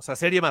 O sea,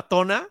 serie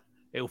matona,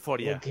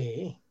 Euforia.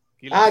 Okay.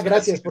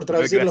 Gracias por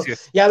traducirlo.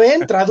 Gracias. Ya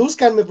ven,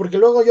 tradúzcanme porque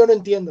luego yo no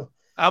entiendo.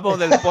 Amo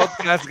del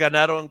podcast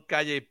ganaron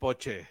Calle y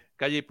Poche.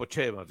 Calle y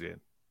Poche, más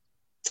bien.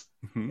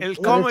 El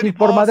Comedy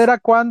Boss.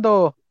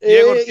 ¿Cuándo?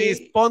 Diego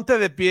Ortiz, ponte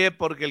de pie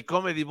porque el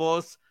Comedy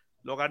Boss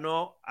lo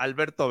ganó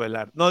Alberto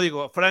Velar. No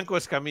digo, Franco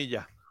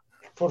Escamilla.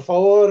 Por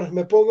favor,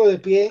 me pongo de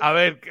pie. A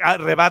ver,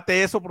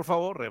 rebate eso, por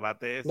favor,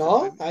 rebate eso.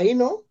 No, ahí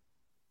no.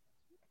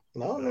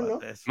 No. No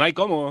hay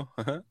cómo.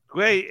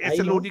 Güey, es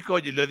el único,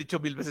 y lo he dicho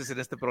 1000 veces en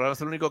este programa,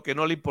 es el único que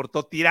no le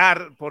importó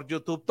tirar por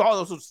YouTube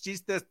todos sus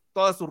chistes,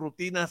 todas sus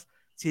rutinas,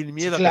 sin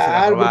miedo a que se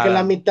las robaran.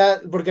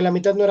 Porque la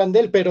mitad no eran de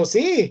él, pero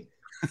sí.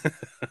 Que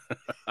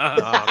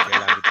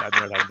la mitad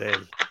no eran de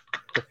él.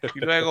 Y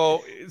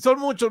luego, son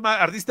muchos más,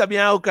 artista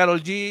Miau,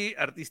 Karol G,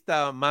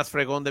 artista más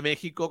fregón de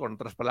México, con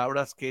otras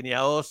palabras,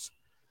 Kenia Oz.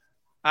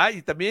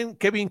 Y también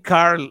Kevin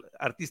Carl,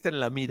 artista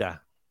en la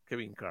mira.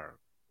 Kevin Carl.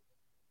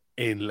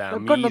 En la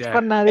mira. Conozco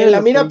a nadie en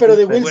la mira, pero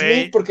de Will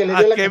Smith, porque le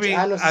dio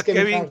la a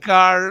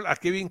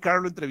Kevin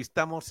Carl lo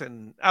entrevistamos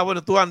en...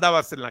 bueno, tú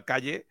andabas en la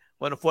calle,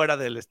 fuera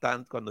del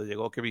stand cuando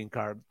llegó Kevin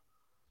Carl.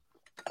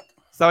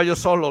 Estaba yo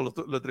solo,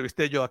 lo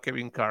entrevisté yo a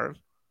Kevin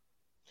Carl.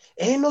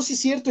 No, sí es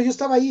cierto, yo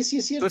estaba ahí, sí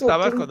es cierto. ¿Tú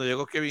estabas cuando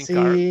llegó Kevin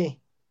Carl? Sí.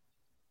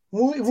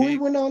 Muy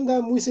buena onda,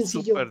 muy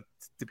sencillo. Súper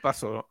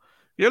tipazo, ¿no?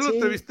 Yo lo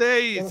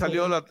entrevisté y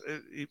salió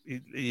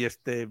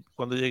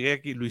cuando llegué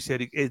aquí, Luis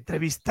Eric,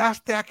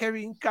 entrevistaste a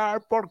Kevin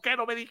Carr, ¿por qué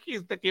no me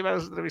dijiste que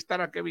ibas a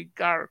entrevistar a Kevin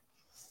Carr?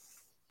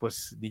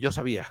 Pues ni yo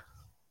sabía.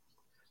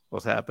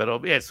 O sea,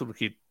 pero es un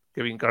hit,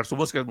 Kevin Carr, su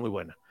música es muy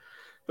buena.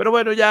 Pero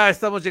bueno, ya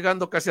estamos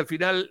llegando casi al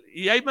final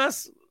y hay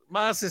más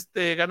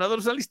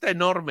ganadores, una lista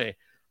enorme.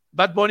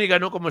 Bad Bunny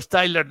ganó como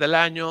Styler del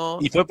año.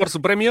 ¿Y fue por su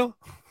premio?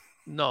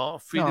 No,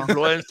 Feed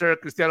Influencer,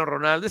 Cristiano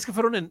Ronaldo, es que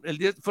fueron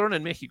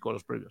en México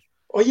los premios.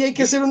 Oye, hay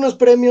que hacer unos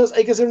premios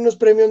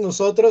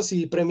nosotros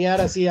y premiar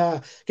así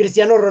a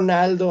Cristiano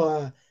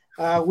Ronaldo,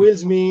 a Will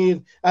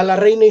Smith, a la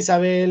reina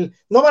Isabel.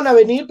 No van a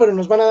venir, pero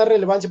nos van a dar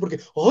relevancia porque,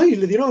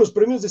 le dieron los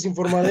premios de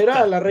Sinformadera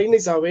a la reina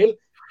Isabel.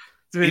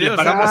 Sí, y le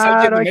pagamos a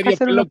alguien de medio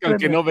pelo que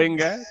aunque no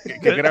venga,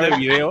 que grabe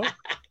video.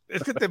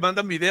 Es que te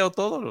mandan video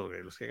todos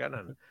los que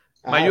ganan.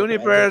 My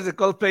Universe de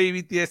Coldplay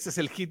y BTS es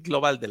el hit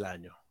global del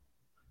año.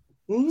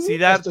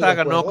 Siddhartha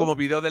ganó como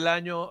video del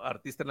año,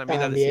 artista en la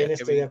mira decía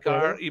Kevin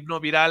Carr, himno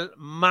viral,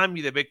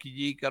 Mami de Becky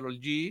G, Karol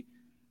G,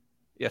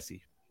 y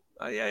así.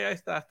 Ahí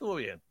está, estuvo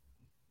bien.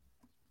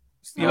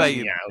 Iba a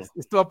ir,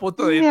 estuvo a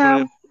punto de ir,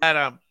 pero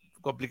era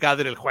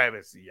complicado ir el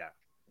jueves y ya.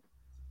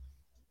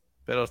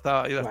 Pero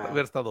iba a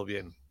haber estado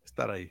bien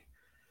estar ahí.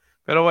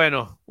 Pero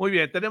bueno, muy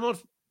bien,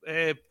 tenemos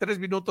 3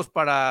 minutos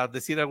para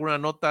decir alguna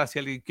nota, si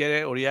alguien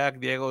quiere, Oriac,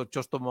 Diego,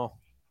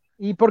 Chóstomo.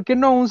 ¿Y por qué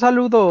no un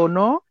saludo,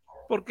 no?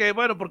 Porque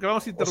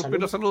vamos a interrumpir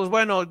los saludos.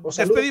 Bueno,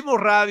 despedimos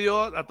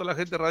radio, a toda la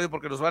gente de radio,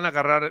 porque nos van a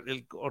agarrar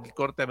el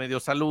corte a medio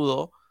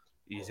saludo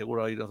y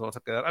seguro ahí nos vamos a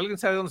quedar. ¿Alguien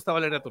sabe dónde está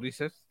Valeria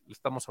Turices? Le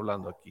estamos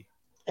hablando aquí.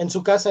 En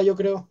su casa, yo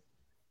creo.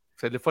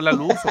 ¿Se le fue la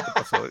luz o qué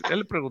pasó? Ya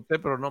le pregunté,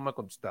 pero no me ha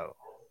contestado.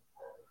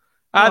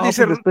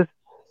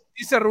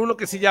 Dice Rulo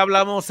que si ya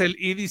hablamos el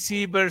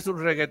EDC versus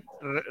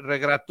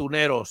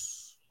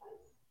regratuneros.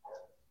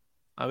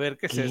 A ver,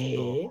 ¿qué es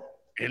esto?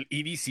 ¿El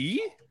EDC?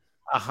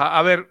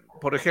 A ver,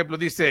 por ejemplo,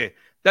 dice,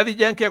 Daddy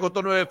Yankee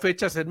agotó 9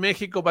 fechas en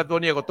México, Bad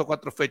Bunny agotó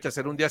 4 fechas,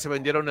 en un día se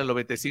vendieron el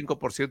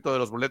 95% de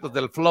los boletos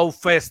del Flow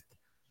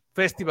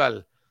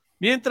Festival,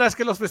 mientras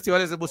que los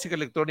festivales de música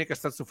electrónica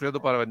están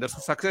sufriendo para vender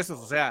sus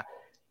accesos, o sea,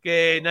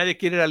 que nadie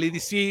quiere ir al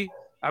EDC,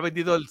 ha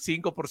vendido el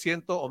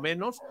 5% o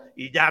menos,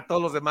 y ya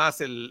todos los demás,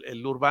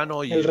 el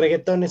urbano y el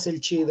reggaetón es el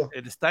chido.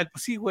 el style,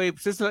 pues sí, güey,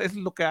 pues es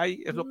lo que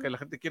hay, es lo que la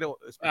gente quiere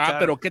escuchar.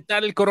 Pero ¿qué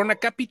tal el Corona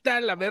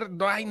Capital? A ver,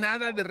 no hay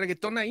nada de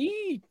reggaetón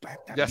ahí.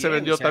 Ya se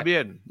vendió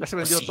también, ya se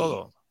vendió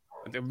todo.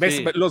 ¿Ves?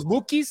 Sí. Los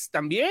Bookies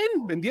también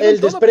vendieron El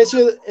todo.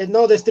 desprecio,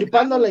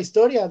 destripando la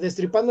historia.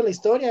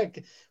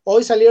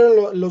 Hoy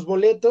salieron los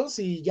boletos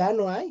y ya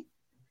no hay.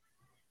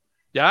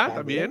 ¿Ya?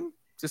 ¿También?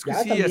 Es que Ya,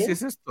 sí, también.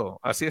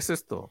 así es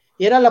esto.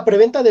 Y era la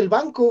preventa del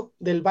banco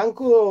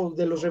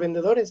de los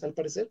revendedores, al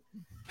parecer.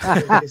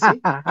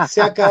 Sí.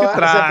 Se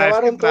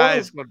acabaron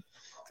todos.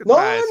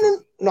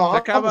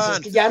 No, pues es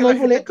que ya no hay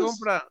boletos.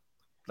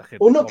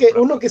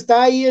 Uno que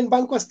está ahí en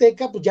Banco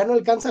Azteca, pues ya no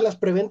alcanza las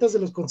preventas de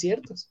los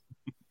conciertos.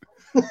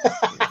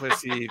 Pues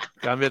sí,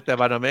 cámbiate a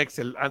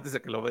Banamex antes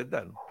de que lo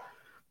vendan.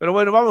 Pero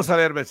bueno, vamos a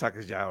ver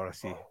mensajes ya, ahora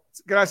sí.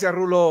 Gracias,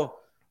 Rulo.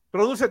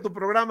 Produce tu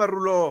programa,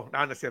 Rulo.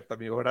 No es cierto,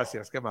 amigo,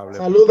 gracias, qué amable.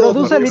 Saludos.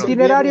 Produce el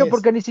itinerario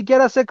porque ni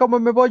siquiera sé cómo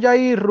me voy a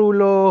ir,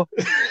 Rulo.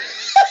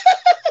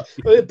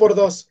 Por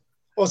 2.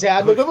 O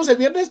sea, nos vemos el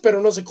viernes,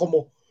 pero no sé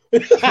cómo.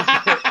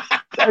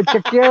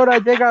 ¿Qué hora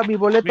llega mi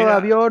boleto de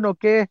avión o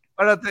qué?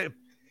 Párate,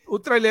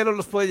 un trailero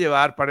los puede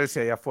llevar,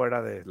 parece, allá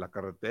afuera de la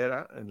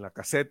carretera, en la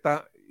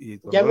caseta. Y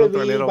ya me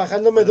vi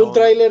bajándome de un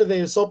tráiler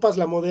de Sopas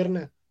La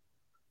Moderna.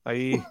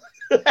 Ahí.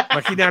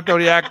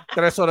 Imagínate, ya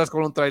 3 horas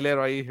con un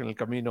trailero ahí en el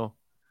camino.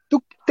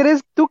 ¿Tú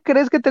crees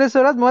que 3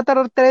 horas? Me va a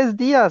tardar 3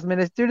 días. Me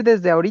necesito ir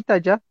desde ahorita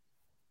ya.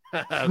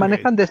 Okay.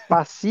 Manejan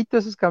despacito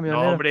esos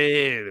camioneros. No,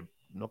 hombre,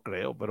 no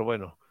creo, pero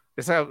bueno.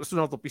 Esa es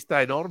una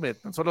autopista enorme.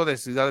 Tan solo de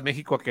Ciudad de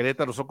México a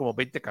Querétaro son como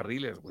 20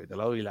 carriles, güey, de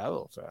lado y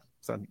lado. O sea,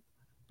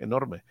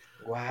 enorme.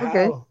 Wow.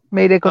 Ok,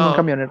 me iré con un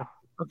camionero.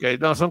 Ok,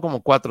 no, son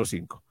como 4 o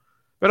 5.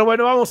 Pero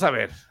bueno, vamos a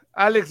ver.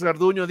 Alex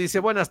Garduño dice,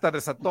 buenas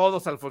tardes a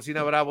todos.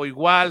 Alfonsina Bravo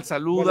igual,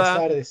 saluda. Buenas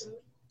tardes.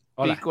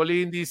 Hola.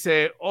 Picolín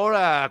dice,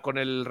 hola con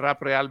el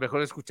rap real,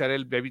 mejor escucharé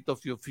el bebito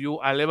Fiu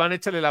Fiu. Alevan,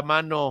 échale la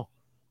mano,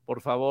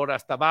 por favor,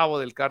 hasta Babo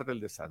del Cártel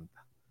de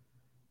Santa.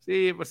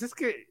 Sí, pues es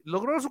que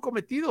logró su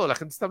cometido, la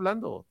gente está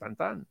hablando,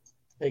 tan.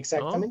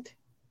 Exactamente.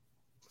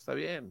 ¿No? Está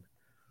bien.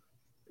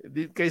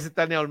 ¿Qué dice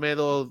Tania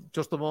Olmedo?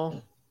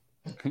 ¿Chostomó?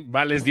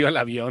 Les dio el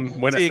avión.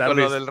 Buenas tardes. Sí, con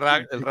lo del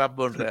rap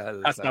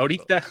Monreal. Hasta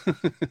ahorita.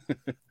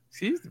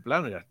 Sí, de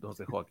plano ya nos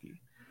dejó aquí.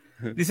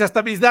 Dice,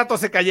 hasta mis datos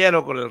se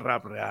cayeron con el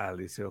rap real.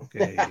 Dice, ok.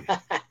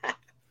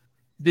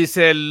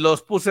 Dice,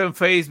 los puse en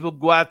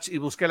Facebook Watch y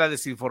busqué la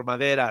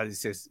desinformadera.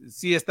 Dice,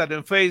 sí están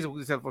en Facebook.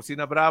 Dice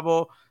Alfonsina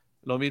Bravo.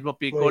 Lo mismo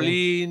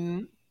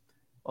Picolín.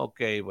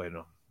 Ok,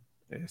 bueno.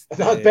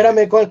 No,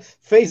 espérame, ¿cuál?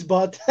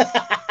 Facebook.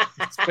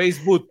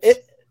 Facebook.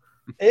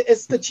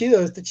 Está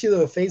chido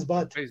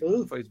Facebook.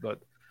 Facebook.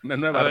 Una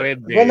nueva red.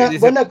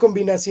 Buena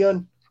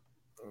combinación.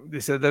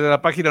 Dice, desde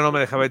la página no me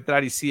dejaba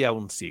entrar y sí,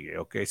 aún sigue.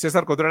 Ok.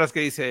 César Contreras, ¿qué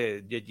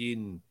dice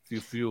Yejin?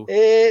 Fiu Fiu.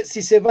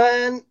 Si se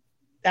van.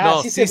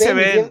 No, sí se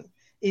ven.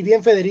 Y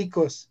bien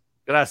Federicos.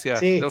 Gracias,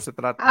 sí. No se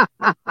trata.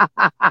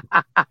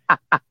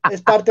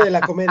 Es parte de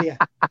la comedia.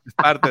 Es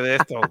parte de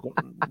esto.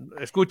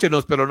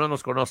 Escúchenos, pero no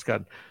nos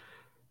conozcan.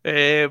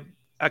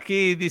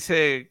 Aquí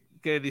dice,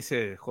 ¿qué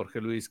dice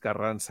Jorge Luis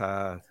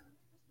Carranza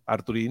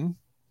Arturín?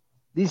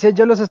 Dice,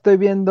 yo los estoy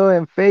viendo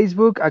en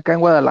Facebook acá en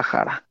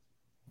Guadalajara.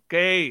 Ok,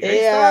 ahí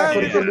está,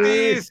 Jorge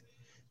Luis.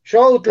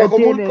 Show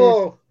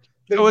Tlajomulco.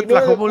 Show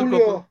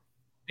Tlajomulco.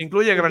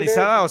 ¿Incluye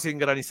granizada o sin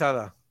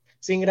granizada?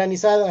 Sin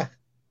granizada.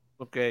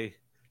 Ok.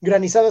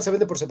 Granizada se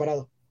vende por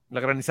separado. La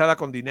granizada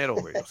con dinero,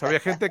 güey. O sea, había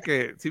gente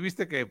que, ¿sí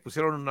viste que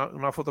pusieron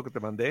una foto que te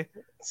mandé?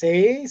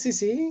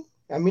 Sí.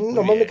 A mí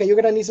nomás me cayó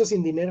granizo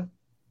sin dinero.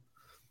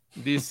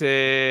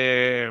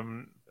 Dice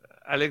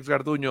Alex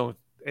Garduño,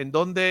 ¿en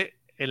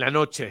dónde? En la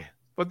noche.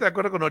 Ponte de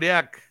acuerdo con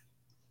Oriac.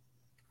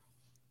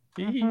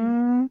 Sí.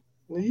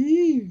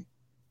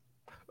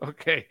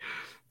 Ok.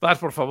 Vas,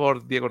 por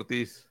favor, Diego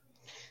Ortiz.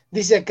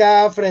 Dice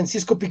acá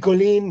Francisco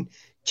Picolín,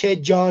 Che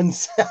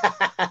Jones.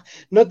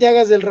 No te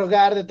hagas del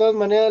rogar, de todas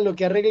maneras lo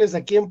que arregles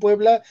aquí en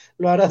Puebla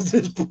lo harás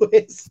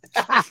después.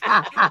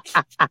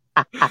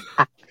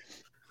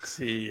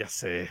 Sí, ya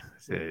sé,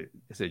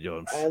 ese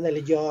Jones.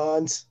 Ándale,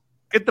 Jones.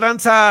 ¿Qué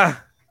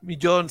tranza, mi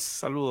Jones?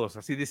 Saludos,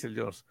 así dice el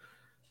Jones.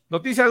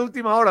 Noticia de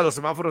última hora, los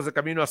semáforos de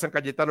camino a San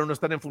Cayetano no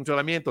están en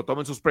funcionamiento,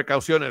 tomen sus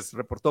precauciones.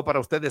 Reportó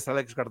para ustedes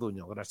Alex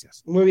Garduño,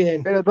 gracias. Muy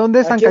bien. ¿Pero dónde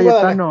es San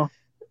Cayetano?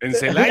 En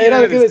Celaya.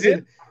 Era lo que iba a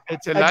decir. En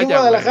Celaya, aquí en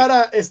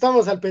Guadalajara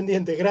estamos al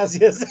pendiente,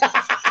 gracias.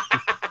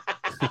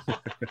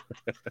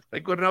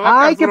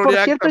 Ay, que por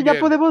cierto también. Ya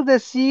podemos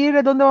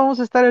decir dónde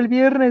vamos a estar el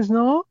viernes,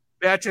 ¿no?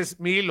 PH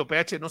 1000 o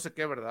PH no sé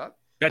qué, ¿verdad?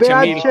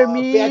 PH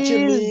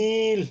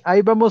 1000.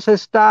 Ahí vamos a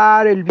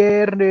estar el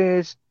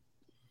viernes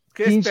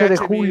 15 de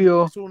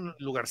julio. Es un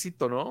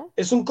lugarcito, ¿no?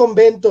 Es un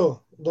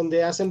convento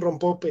donde hacen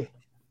rompope.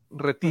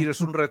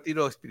 Es un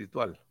retiro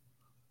espiritual.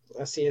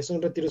 Así es,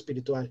 un retiro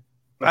espiritual.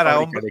 Para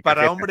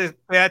hombres,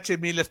 PH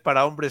 1000 es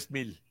para hombres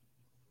 1000.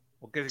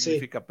 ¿O qué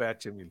significa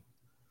PH 1000?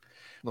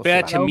 No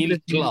PH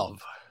 1000 Club.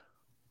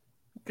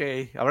 Ok,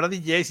 habrá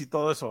DJs y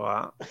todo eso,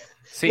 ¿ah?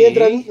 Sí.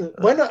 Mientras,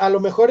 bueno, a lo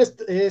mejor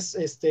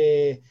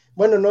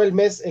bueno, no, el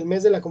mes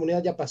de la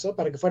comunidad ya pasó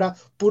para que fuera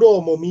puro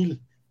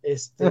homomil.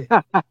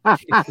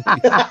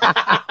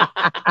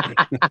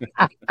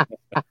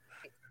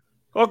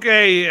 Ok,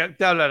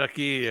 te hablan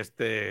aquí,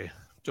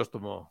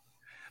 Chóstomo.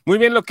 Muy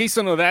bien lo que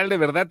hizo Nodal, de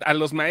verdad. A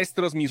los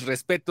maestros, mis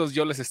respetos,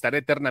 yo les estaré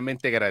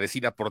eternamente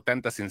agradecida por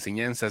tantas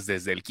enseñanzas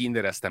desde el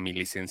kinder hasta mi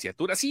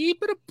licenciatura. Sí,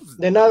 pero pues,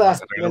 De nada,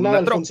 vas a regalar de nada,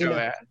 una troca, Alfonsina.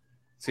 ¿verdad?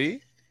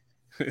 ¿Sí?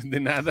 De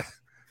nada.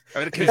 A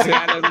ver qué dice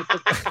Alan.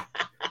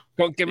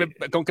 Con que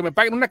me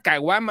paguen una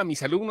caguama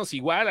mis alumnos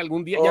igual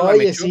algún día. Ya lo han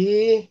Oye, hecho.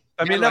 sí.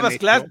 ¿También Ya lo han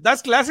hecho.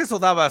 das clases o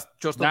dabas,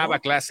 Chóstomo? Daba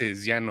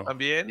clases, ya no.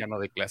 ¿También? Ya no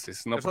de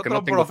clases. No, Es porque otro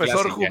no tengo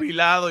profesor clase ya.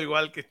 jubilado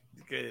igual que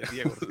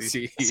Diego Ortiz.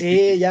 Sí.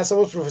 Sí, ya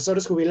somos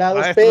profesores jubilados,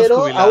 Maestros pero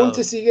jubilados.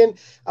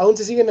 aún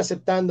se siguen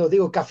aceptando.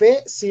 Digo,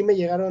 café sí me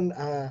llegaron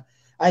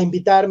a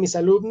invitar mis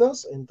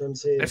alumnos,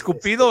 entonces.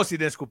 ¿Escupido o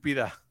sin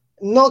escupida?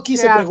 No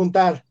quise Ya.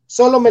 preguntar,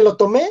 solo me lo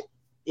tomé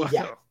y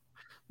ya.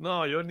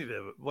 No, yo ni de...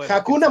 Bueno,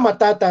 Hakuna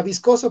Matata,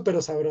 viscoso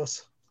pero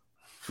sabroso.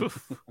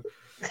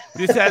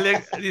 Dice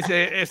Alex,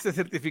 este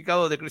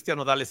certificado de Cristian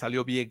Nodal le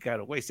salió bien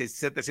caro, güey,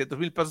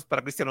 700,000 pesos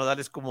para Cristian Nodal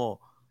es como...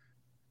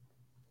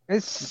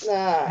 Es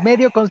Ah,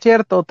 medio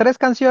concierto, 3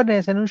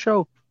 canciones en un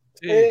show.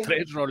 Sí,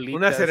 3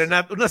 rolitas.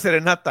 una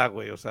serenata,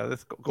 güey, o sea,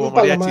 es como un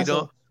mariachi, palomazo.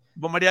 ¿no?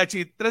 Como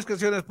mariachi, 3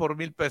 canciones por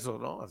 1,000 pesos,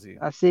 ¿no? Así.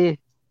 Así.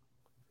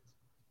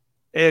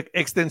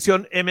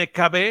 Extensión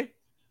MKB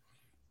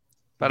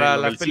para ¿De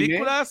lo las del cine?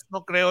 películas,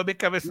 no creo,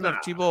 MKB es un No.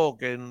 archivo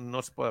que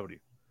no se puede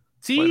abrir.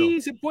 Sí,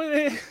 Bueno. se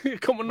puede.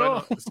 ¿Cómo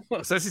no?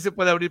 Bueno, o sea, sí se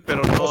puede abrir,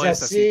 pero no o sea,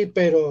 es así. sí,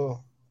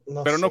 pero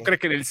no Pero no sé. creo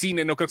que en el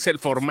cine, no creo que sea el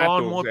formato.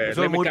 Son muy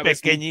el MKB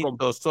es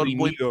pequeñitos, son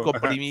muy comprimido.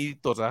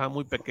 comprimidos, ajá,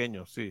 muy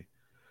pequeños, sí.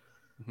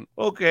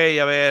 Ok,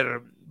 a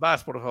ver,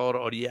 vas por favor,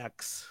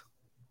 Oriax.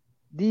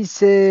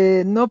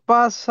 Dice, no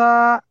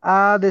pasa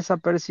a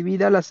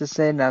desapercibida las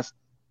escenas,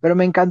 pero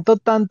me encantó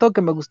tanto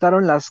que me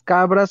gustaron las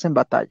cabras en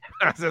batalla.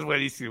 Esa es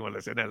buenísimo, la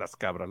escena de las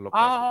cabras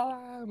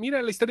locas.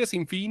 Mira, la historia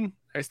sin fin.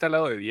 Ahí está al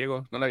lado de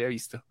Diego, no la había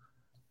visto.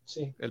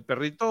 Sí. ¿El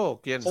perrito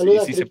o quién?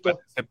 Saluda, Sí, Cripto.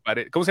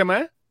 ¿Cómo se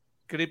llama?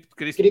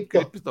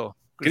 Cripto.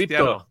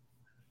 Cristiano.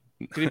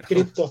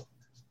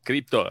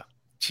 Cripto.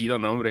 Chido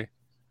nombre.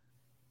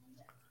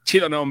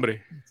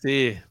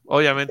 Sí,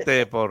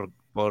 obviamente por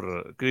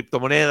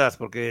criptomonedas,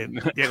 porque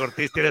Diego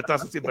Ortiz tiene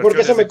todas sus inversiones.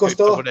 Porque eso me en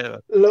costó.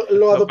 criptomonedas.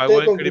 Lo adopté pagó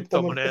en con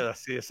criptomonedas,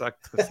 sí,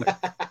 exacto. Sí.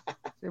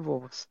 Qué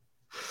bobos.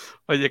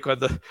 Oye,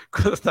 cuando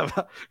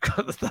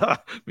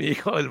estaba mi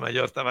hijo, el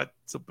mayor, estaba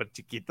súper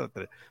chiquito,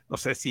 no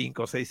sé,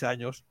 5 o 6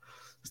 años,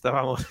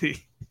 estábamos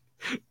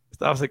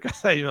en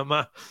casa de mi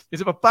mamá. Me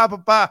dice,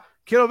 papá,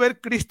 quiero ver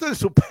Cristo el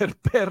super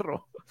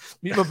perro.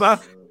 Mi mamá,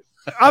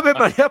 Ave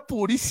María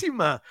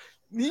Purísima.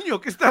 Niño,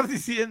 ¿qué estás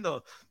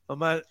diciendo?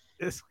 Mamá,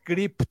 es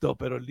cripto,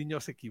 pero el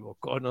niño se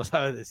equivocó, no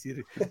sabe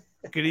decir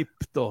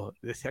cripto.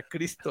 Decía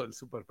Cristo el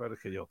super perro,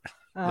 que yo.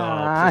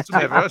 No, pues es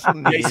un error, es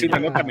un Ya hice una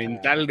niño. nota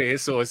mental de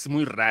eso, es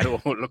muy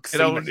raro lo que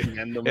estoy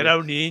imaginándome. Era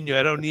un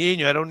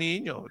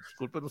niño.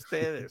 Disculpen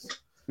ustedes.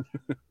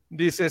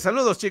 Dice,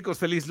 saludos chicos,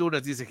 feliz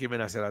lunes, dice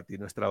Jimena Cerati,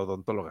 nuestra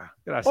odontóloga.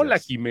 Gracias. Hola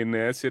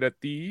Jimena, ¿será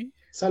ti?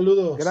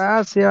 Saludos.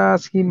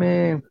 Gracias,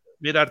 Jimé.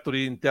 Mira,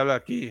 Arturín, te habla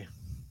aquí.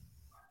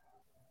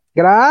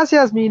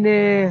 Gracias,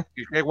 Mine.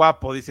 Qué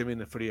guapo, dice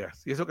Mine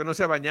Frías. Y eso que no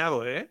se ha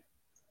bañado, ¿eh?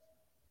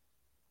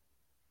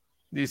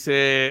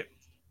 Dice...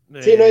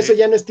 Sí, no, eso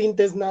ya no es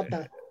tinte, es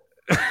nata.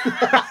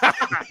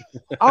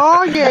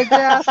 Oye, qué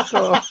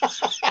asco.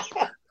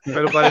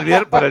 Pero para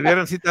el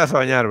viernes sí te vas a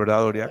bañar,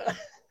 ¿verdad, Doria?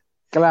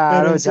 Claro,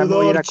 Pero en ya me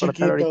voy a ir a sudor,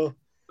 cortar ahorita. chiquito.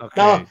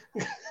 Okay. No.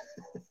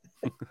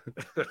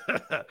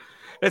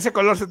 Ese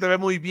color se te ve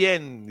muy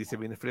bien, dice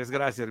Vinefrías.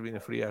 Gracias,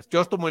 Vinefrías.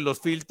 Chóstomo y los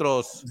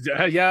filtros.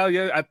 Ya,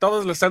 a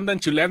todos los andan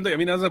chuleando y a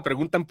mí nada más me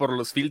preguntan por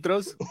los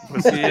filtros.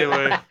 Pues sí,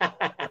 güey.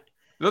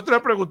 El otro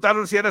día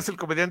preguntaron si eras el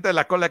comediante de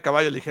la cola de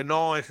caballo. Le dije,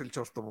 no, es el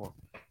Chóstomo.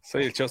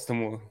 Soy el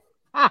Chóstomo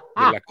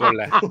de la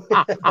cola.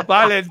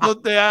 Vale,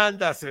 ¿dónde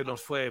andas? Se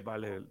nos fue,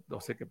 vale,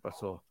 no sé qué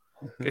pasó.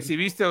 Que si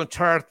viste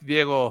Uncharted,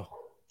 Diego.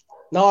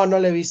 No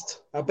le he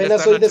visto. Apenas Ya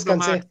está en hoy HBO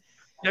descansé. Max.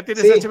 ¿Ya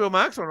tienes Sí. HBO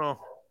Max o no?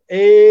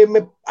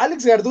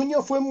 Alex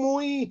Garduño fue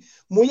muy,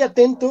 muy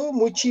atento,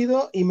 muy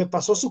chido, y me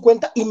pasó su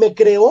cuenta y me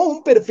creó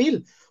un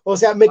perfil. O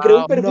sea, me creó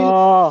un perfil.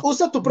 No,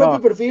 Usa tu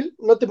propio perfil,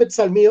 no te metes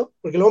al mío,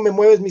 porque luego me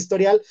mueves mi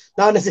historial.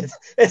 No es cierto.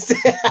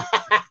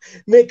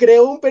 Me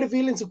creó un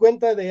perfil en su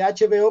cuenta de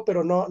HBO,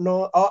 pero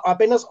no,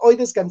 apenas hoy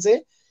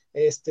descansé.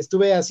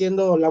 Estuve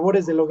haciendo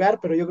labores del hogar,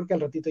 pero yo creo que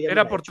al ratito ya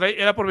Era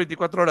por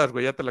 24 horas,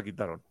 güey, ya te la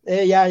quitaron.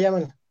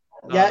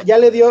 Ya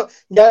le dio,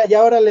 ya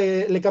ahora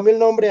le cambió el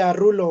nombre a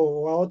Rulo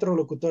o a otro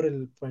locutor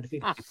el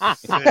perfil.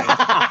 Sí.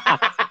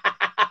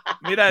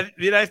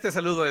 Mira este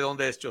saludo de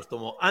dónde es,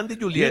 Chóstomo. Andy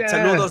Juliet,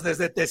 saludos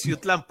desde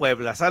Teciutlán,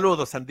 Puebla.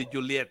 Saludos, Andy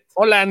Juliet.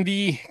 Hola,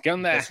 Andy, ¿qué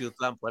onda?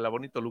 Teciutlán, Puebla,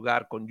 bonito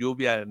lugar, con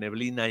lluvia,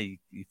 neblina y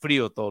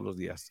frío todos los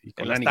días. Y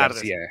con Ani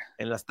García.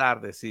 En las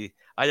tardes, sí.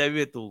 Allá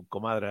vive tu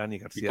comadre Ani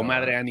García. Mi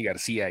comadre Ani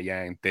García,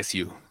 ya en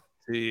Teciu.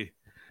 Sí.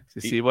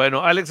 Sí,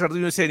 bueno, Alex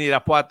Arduino dice en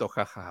Irapuato,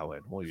 jaja,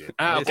 bueno, muy bien.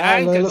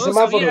 Lo de los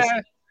semáforos.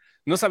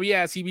 No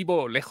sabía, sí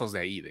vivo lejos de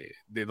ahí,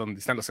 de donde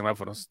están los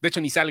semáforos. De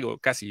hecho, ni salgo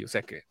casi, o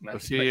sea que...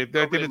 Pues sí,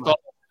 tiene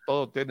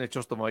todo tiene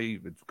chóstomo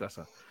ahí en su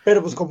casa.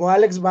 Pero pues como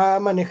Alex va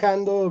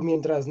manejando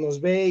mientras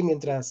nos ve y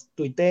mientras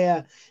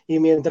tuitea y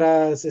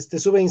mientras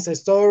sube Insta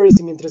Stories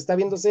y mientras está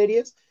viendo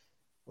series,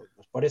 pues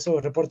por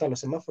eso reporta los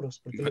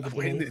semáforos.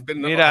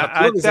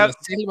 Mira, desde la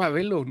selva,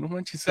 velo, no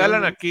manches.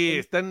 Salen aquí,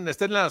 están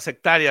en las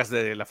hectáreas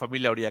de la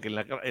familia Oriac,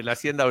 en la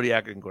hacienda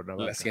Oriac en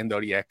Cuernavaca. La hacienda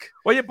Oriac.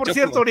 Oye, por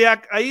cierto,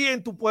 Oriac, ahí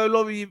en tu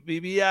pueblo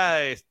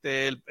vivía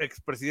el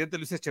expresidente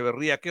Luis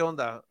Echeverría. ¿Qué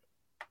onda?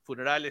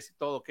 Funerales y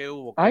todo, ¿qué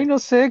hubo? Ay, no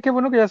sé, qué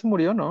bueno que ya se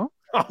murió, ¿no?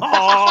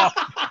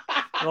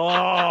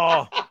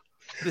 No,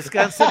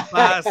 descansa en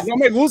paz. No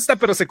me gusta,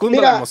 pero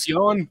secundo la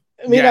emoción.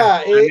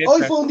 Mira,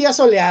 hoy fue un día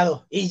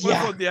soleado y ya. Hoy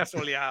fue un día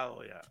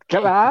soleado, ya.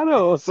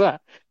 Claro, o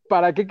sea,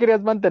 ¿para qué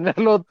querías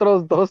mantenerlo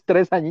otros 2,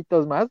 3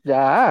 añitos más?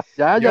 Ya.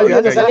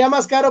 Me salía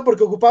más caro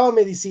porque ocupaba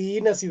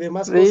medicinas y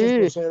demás cosas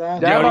por su edad.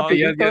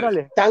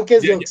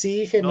 Tanques de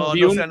oxígeno.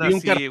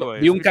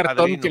 Vi un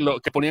cartón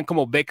que ponían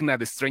como Vecna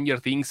de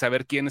Stranger Things, a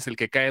ver quién es el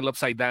que cae el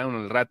upside down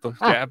al rato.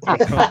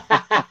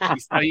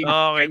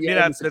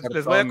 Mira,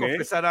 les voy a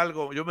confesar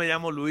algo. Yo me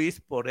llamo Luis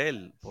por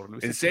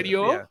Luis. ¿En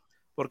serio?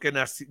 Porque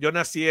yo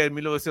nací en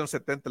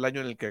 1970, el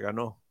año en el que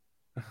ganó.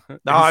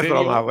 No, es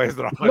broma, güey, es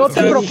broma. No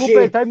te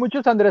preocupes, hay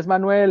muchos Andrés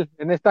Manuel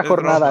en esta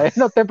jornada,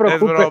 no te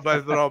preocupes.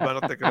 Es broma,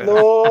 no te creas.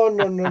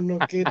 No,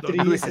 qué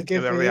triste,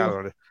 qué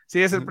feo.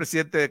 Sí, es el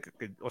presidente,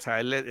 o sea,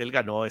 él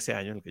ganó ese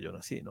año en el que yo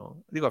nací,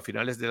 ¿no? Digo, a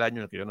finales del año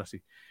en el que yo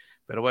nací.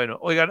 Pero bueno,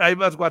 oigan, hay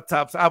más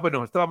WhatsApps.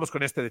 Bueno, estábamos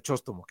con de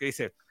Chóstomo, ¿qué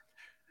dice?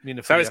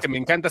 Sabes que me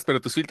encantas,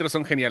 pero tus filtros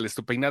son geniales,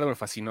 tu peinado me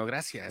fascinó,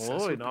 gracias.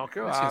 Uy, no,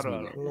 qué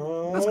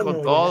bárbaro. Estás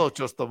con todo,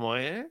 Chóstomo,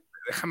 ¿eh?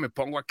 Déjame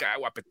pongo acá,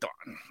 guapetón.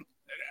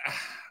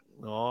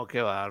 No,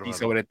 qué bárbaro. Y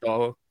sobre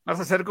todo... Vas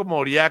a ser como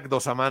Oriac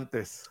Dos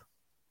Amantes.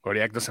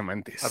 Oriac Dos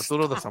Amantes.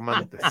 Arturo Dos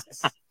Amantes.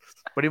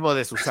 Primo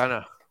de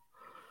Susana.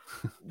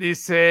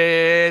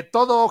 Dice,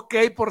 todo ok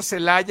por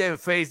Celaya en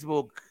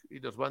Facebook. Y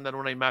nos mandan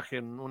una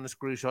imagen, un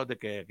screenshot de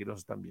que aquí nos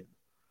están viendo.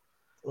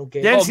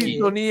 Ya en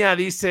sintonía,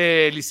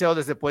 dice Liceo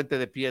desde Puente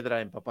de Piedra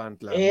en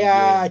Papantla.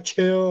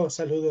 Cheo,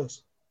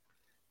 saludos.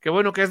 Qué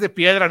bueno que es de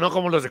piedra, no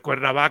como los de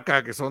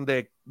Cuernavaca, que son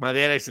de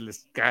madera y se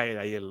les cae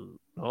ahí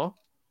 ¿no?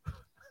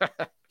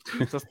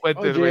 Esos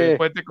puentes, güey, el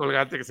puente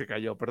colgante que se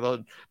cayó,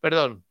 perdón.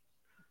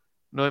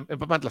 No, en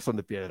Papantla son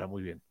de piedra,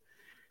 muy bien.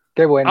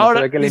 Qué bueno, ahora,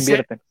 se ve que le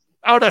invierten.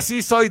 Ahora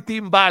sí soy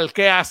Team Val,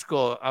 qué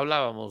asco.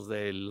 Hablábamos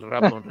del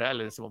rap Monreal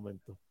en ese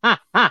momento.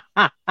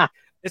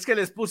 Es que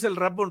les puse el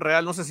rap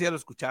Monreal, no sé si ya lo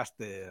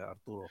escuchaste,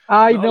 Arturo.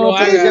 Ay, ya lo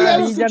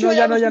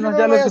escuchamos,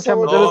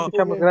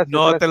 gracias.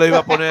 No te lo iba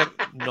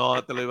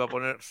a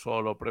poner,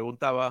 solo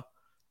preguntaba.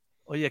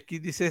 Oye, aquí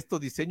dice esto,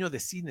 diseño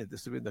de cine, te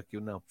estoy viendo aquí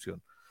una opción.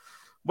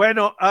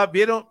 Bueno,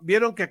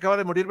 ¿vieron que acaba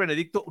de morir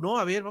Benedicto? No,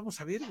 a ver, vamos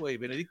a ver, güey.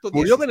 Benedicto XVI.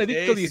 Murió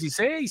Benedicto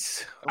XVI.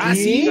 Ah,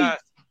 sí.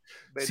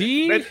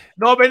 Sí.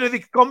 No,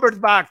 Benedict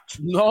Cumberbatch.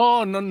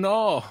 No.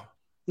 No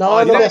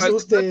me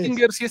asustes.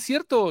 Sí es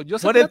cierto.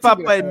 Muere el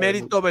Papa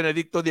emérito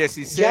Benedicto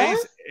XVI.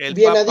 El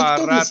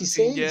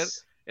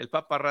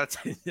Papa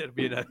Ratzinger,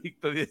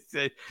 Benedicto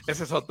XVI.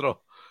 Ese es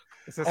otro.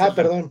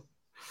 Perdón.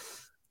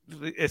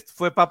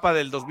 Fue Papa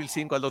del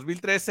 2005 al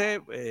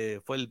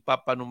 2013, fue el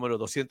Papa número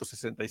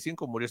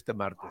 265, murió este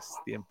martes,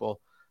 tiempo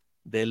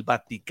del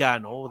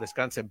Vaticano,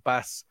 descansa en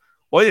paz.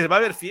 Oye, va a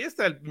haber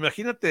fiesta,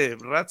 imagínate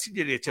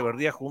Ratzinger y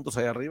Echeverría juntos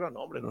ahí arriba, no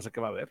hombre, no sé qué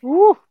va a haber.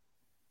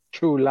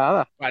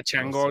 Chulada.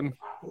 Pachangón.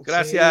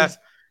 Gracias.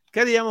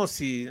 ¿Qué haríamos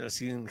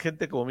sin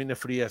gente como Mine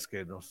Frías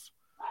que nos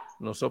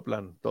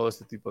soplan todo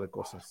este tipo de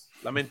cosas?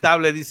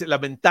 Lamentable, dice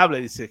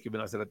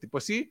Jimena Cerati.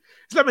 Pues sí,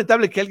 es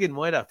lamentable que alguien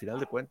muera, a final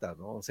de cuentas,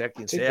 ¿no? O sea,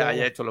 quien sea,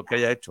 haya hecho lo que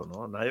haya hecho,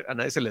 ¿no? A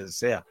nadie se le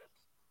desea.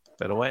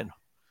 Pero bueno,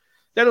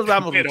 ya nos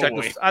vamos, muchachos.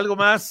 Bueno. ¿Algo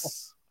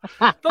más?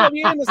 Todo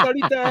bien hasta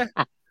ahorita.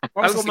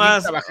 ¿Algo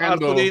más,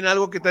 Arturín?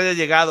 ¿Algo que te haya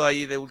llegado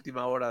ahí de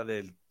última hora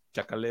del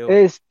chacaleo?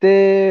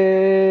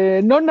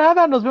 No,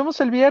 nada, nos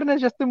vemos el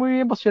viernes, ya estoy muy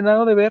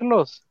emocionado de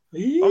verlos.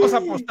 Vamos a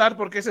apostar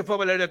porque se fue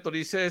Valeria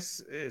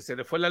Torices, se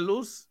le fue la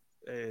luz.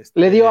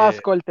 Le dio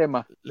asco el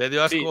tema. Le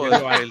dio asco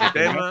el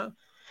tema.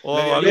 O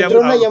había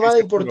una llamada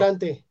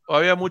importante. O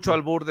había mucho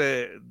albur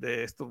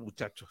de estos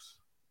muchachos.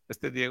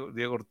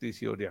 Diego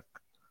Ortiz y Oriac.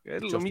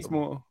 Es lo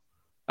mismo.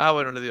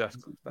 Bueno, le dio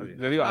asco. Está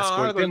bien. Le dio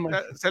asco el tema.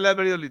 Se le ha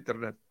venido el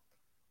internet.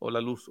 O la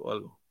luz o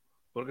algo.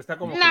 Porque está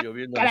como que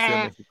lloviendo en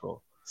Ciudad de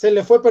México. Se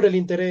le fue por el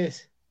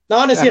interés.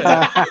 No es cierto.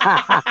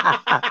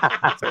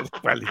 Se le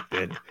fue el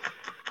interés.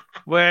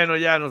 Bueno,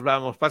 ya nos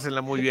vamos.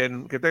 Pásenla muy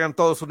bien. Que tengan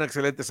todos una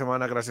excelente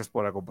semana. Gracias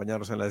por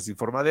acompañarnos en la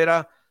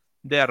desinformadera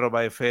de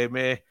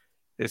 @FM.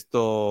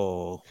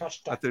 Esto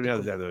ha terminado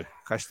el día de hoy.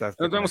 Hashtag.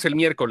 Nos vemos el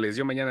miércoles.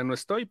 Yo mañana no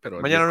estoy, pero...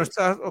 Mañana no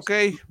estás, ok.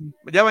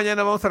 Ya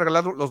mañana vamos a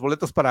regalar los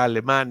boletos para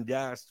Alemán.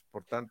 Ya es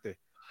importante.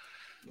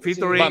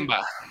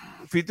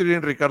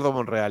 Featuring Ricardo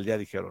Monreal, ya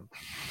dijeron.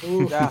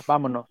 Ya,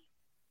 vámonos.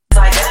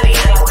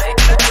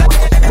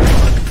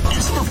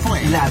 Esto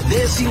fue la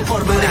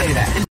desinformadera.